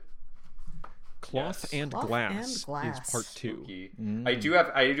 is it? Cloth Yes. and Cloth glass and glass. is part 2. Spooky. I do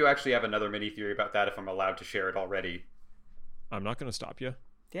actually have another mini theory about that if I'm allowed to share it already. I'm not going to stop you.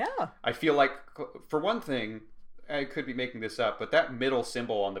 Yeah. I feel like, for one thing, I could be making this up, but that middle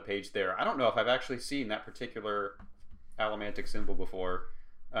symbol on the page there, I don't know if I've actually seen that particular allomantic symbol before.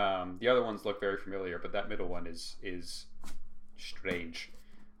 The other ones look very familiar, but that middle one is strange.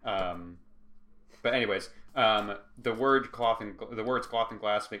 But anyways, the words cloth and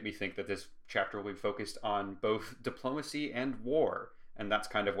glass make me think that this chapter will be focused on both diplomacy and war, and that's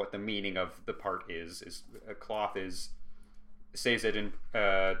kind of what the meaning of the part is. Cloth is Sazed, and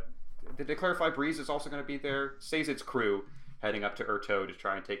did they clarify Breeze is also going to be there? Sazed's crew heading up to Urto to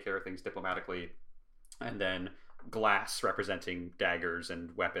try and take care of things diplomatically, and then glass representing daggers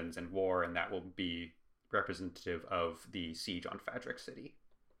and weapons and war, and that will be representative of the siege on Fadric City.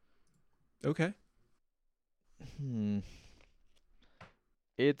 Okay.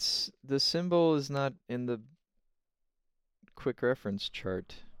 It's the symbol is not in the quick reference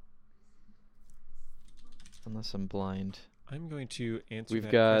chart. Unless I'm blind. I'm going to answer We've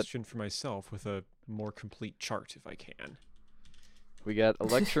that got- question for myself with a more complete chart, if I can. We got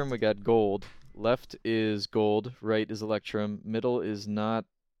Electrum, we got gold. Left is gold, right is Electrum. Middle is not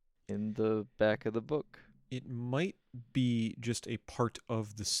in the back of the book. It might be just a part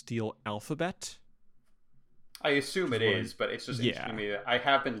of the Steel alphabet. I assume it Right. is, but it's just Yeah. interesting to me that I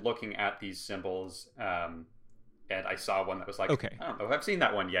have been looking at these symbols, and I saw one that was like, Okay. I don't know if I've seen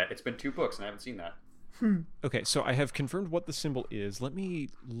that one yet. It's been 2 books and I haven't seen that. Okay, so I have confirmed what the symbol is. Let me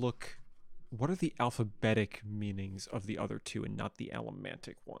look. What are the alphabetic meanings of the other two and not the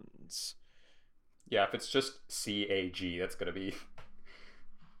allomantic ones? Yeah, if it's just CAG, that's going to be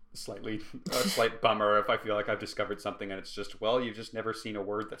a slight bummer if I feel like I've discovered something and it's just, well, you've just never seen a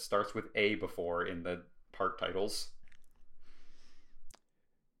word that starts with A before in the part titles.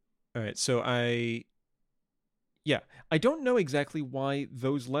 All right, so I don't know exactly why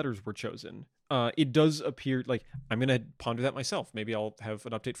those letters were chosen. It does appear like I'm gonna ponder that myself. Maybe I'll have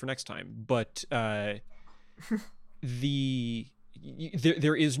an update for next time. But there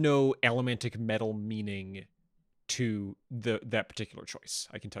is no allomantic metal meaning to that particular choice.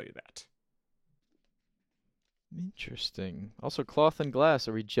 I can tell you that. Interesting. Also, cloth and glass.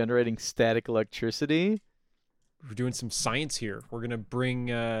 Are we generating static electricity? We're doing some science here. We're gonna bring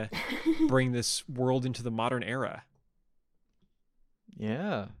this world into the modern era.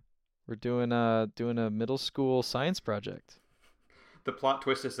 Yeah. We're doing a middle school science project. The plot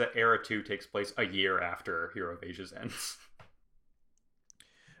twist is that Era 2 takes place a year after Hero of Ages ends.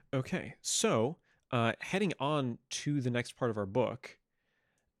 Okay, so heading on to the next part of our book.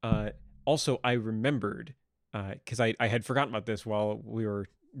 Also, I remembered because I had forgotten about this while we were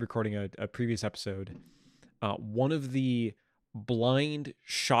recording a previous episode. One of the blind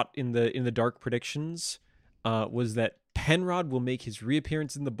shot in the dark predictions was that Penrod will make his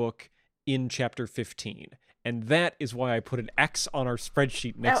reappearance in the book in chapter 15. And that is why I put an X on our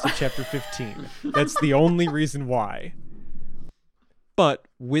spreadsheet next to chapter 15. That's the only reason why. But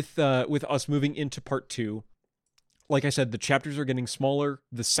with us moving into part 2, like I said, the chapters are getting smaller.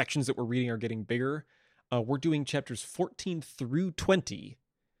 The sections that we're reading are getting bigger. We're doing chapters 14 through 20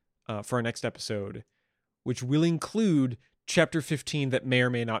 for our next episode, which will include chapter 15 that may or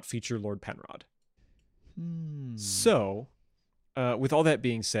may not feature Lord Penrod. So, with all that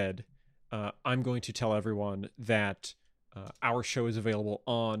being said, I'm going to tell everyone that our show is available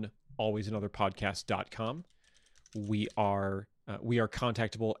on alwaysanotherpodcast.com. We are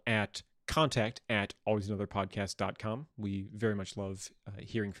contactable at contact@alwaysanotherpodcast.com. We very much love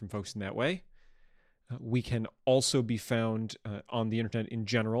hearing from folks in that way. We can also be found on the internet in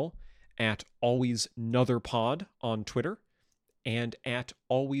general at alwaysnotherpod on Twitter, and at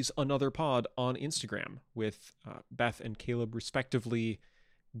Always Another Pod on Instagram, with Beth and Caleb respectively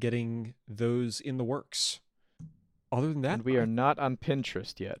getting those in the works. Other than that, And we are not on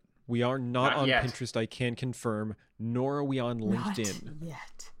Pinterest yet. We are not on yet. Pinterest, I can confirm, nor are we on LinkedIn. Not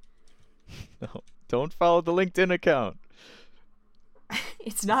yet. No, don't follow the LinkedIn account.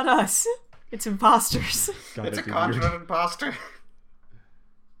 It's not us. It's imposters. God, It's a it'd be conjured weird. imposter.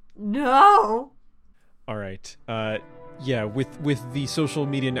 No. All right. Yeah, with the social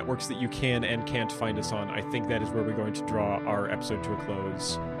media networks that you can and can't find us on, I think that is where we're going to draw our episode to a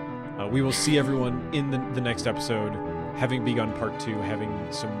close. We will see everyone in the next episode, having begun part 2, having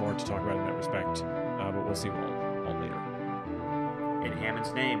some more to talk about in that respect. But we'll see you all later. In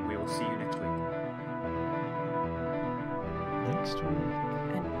Hammond's name, we will see you next week. Next week.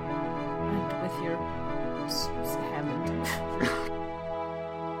 And with your Hammond.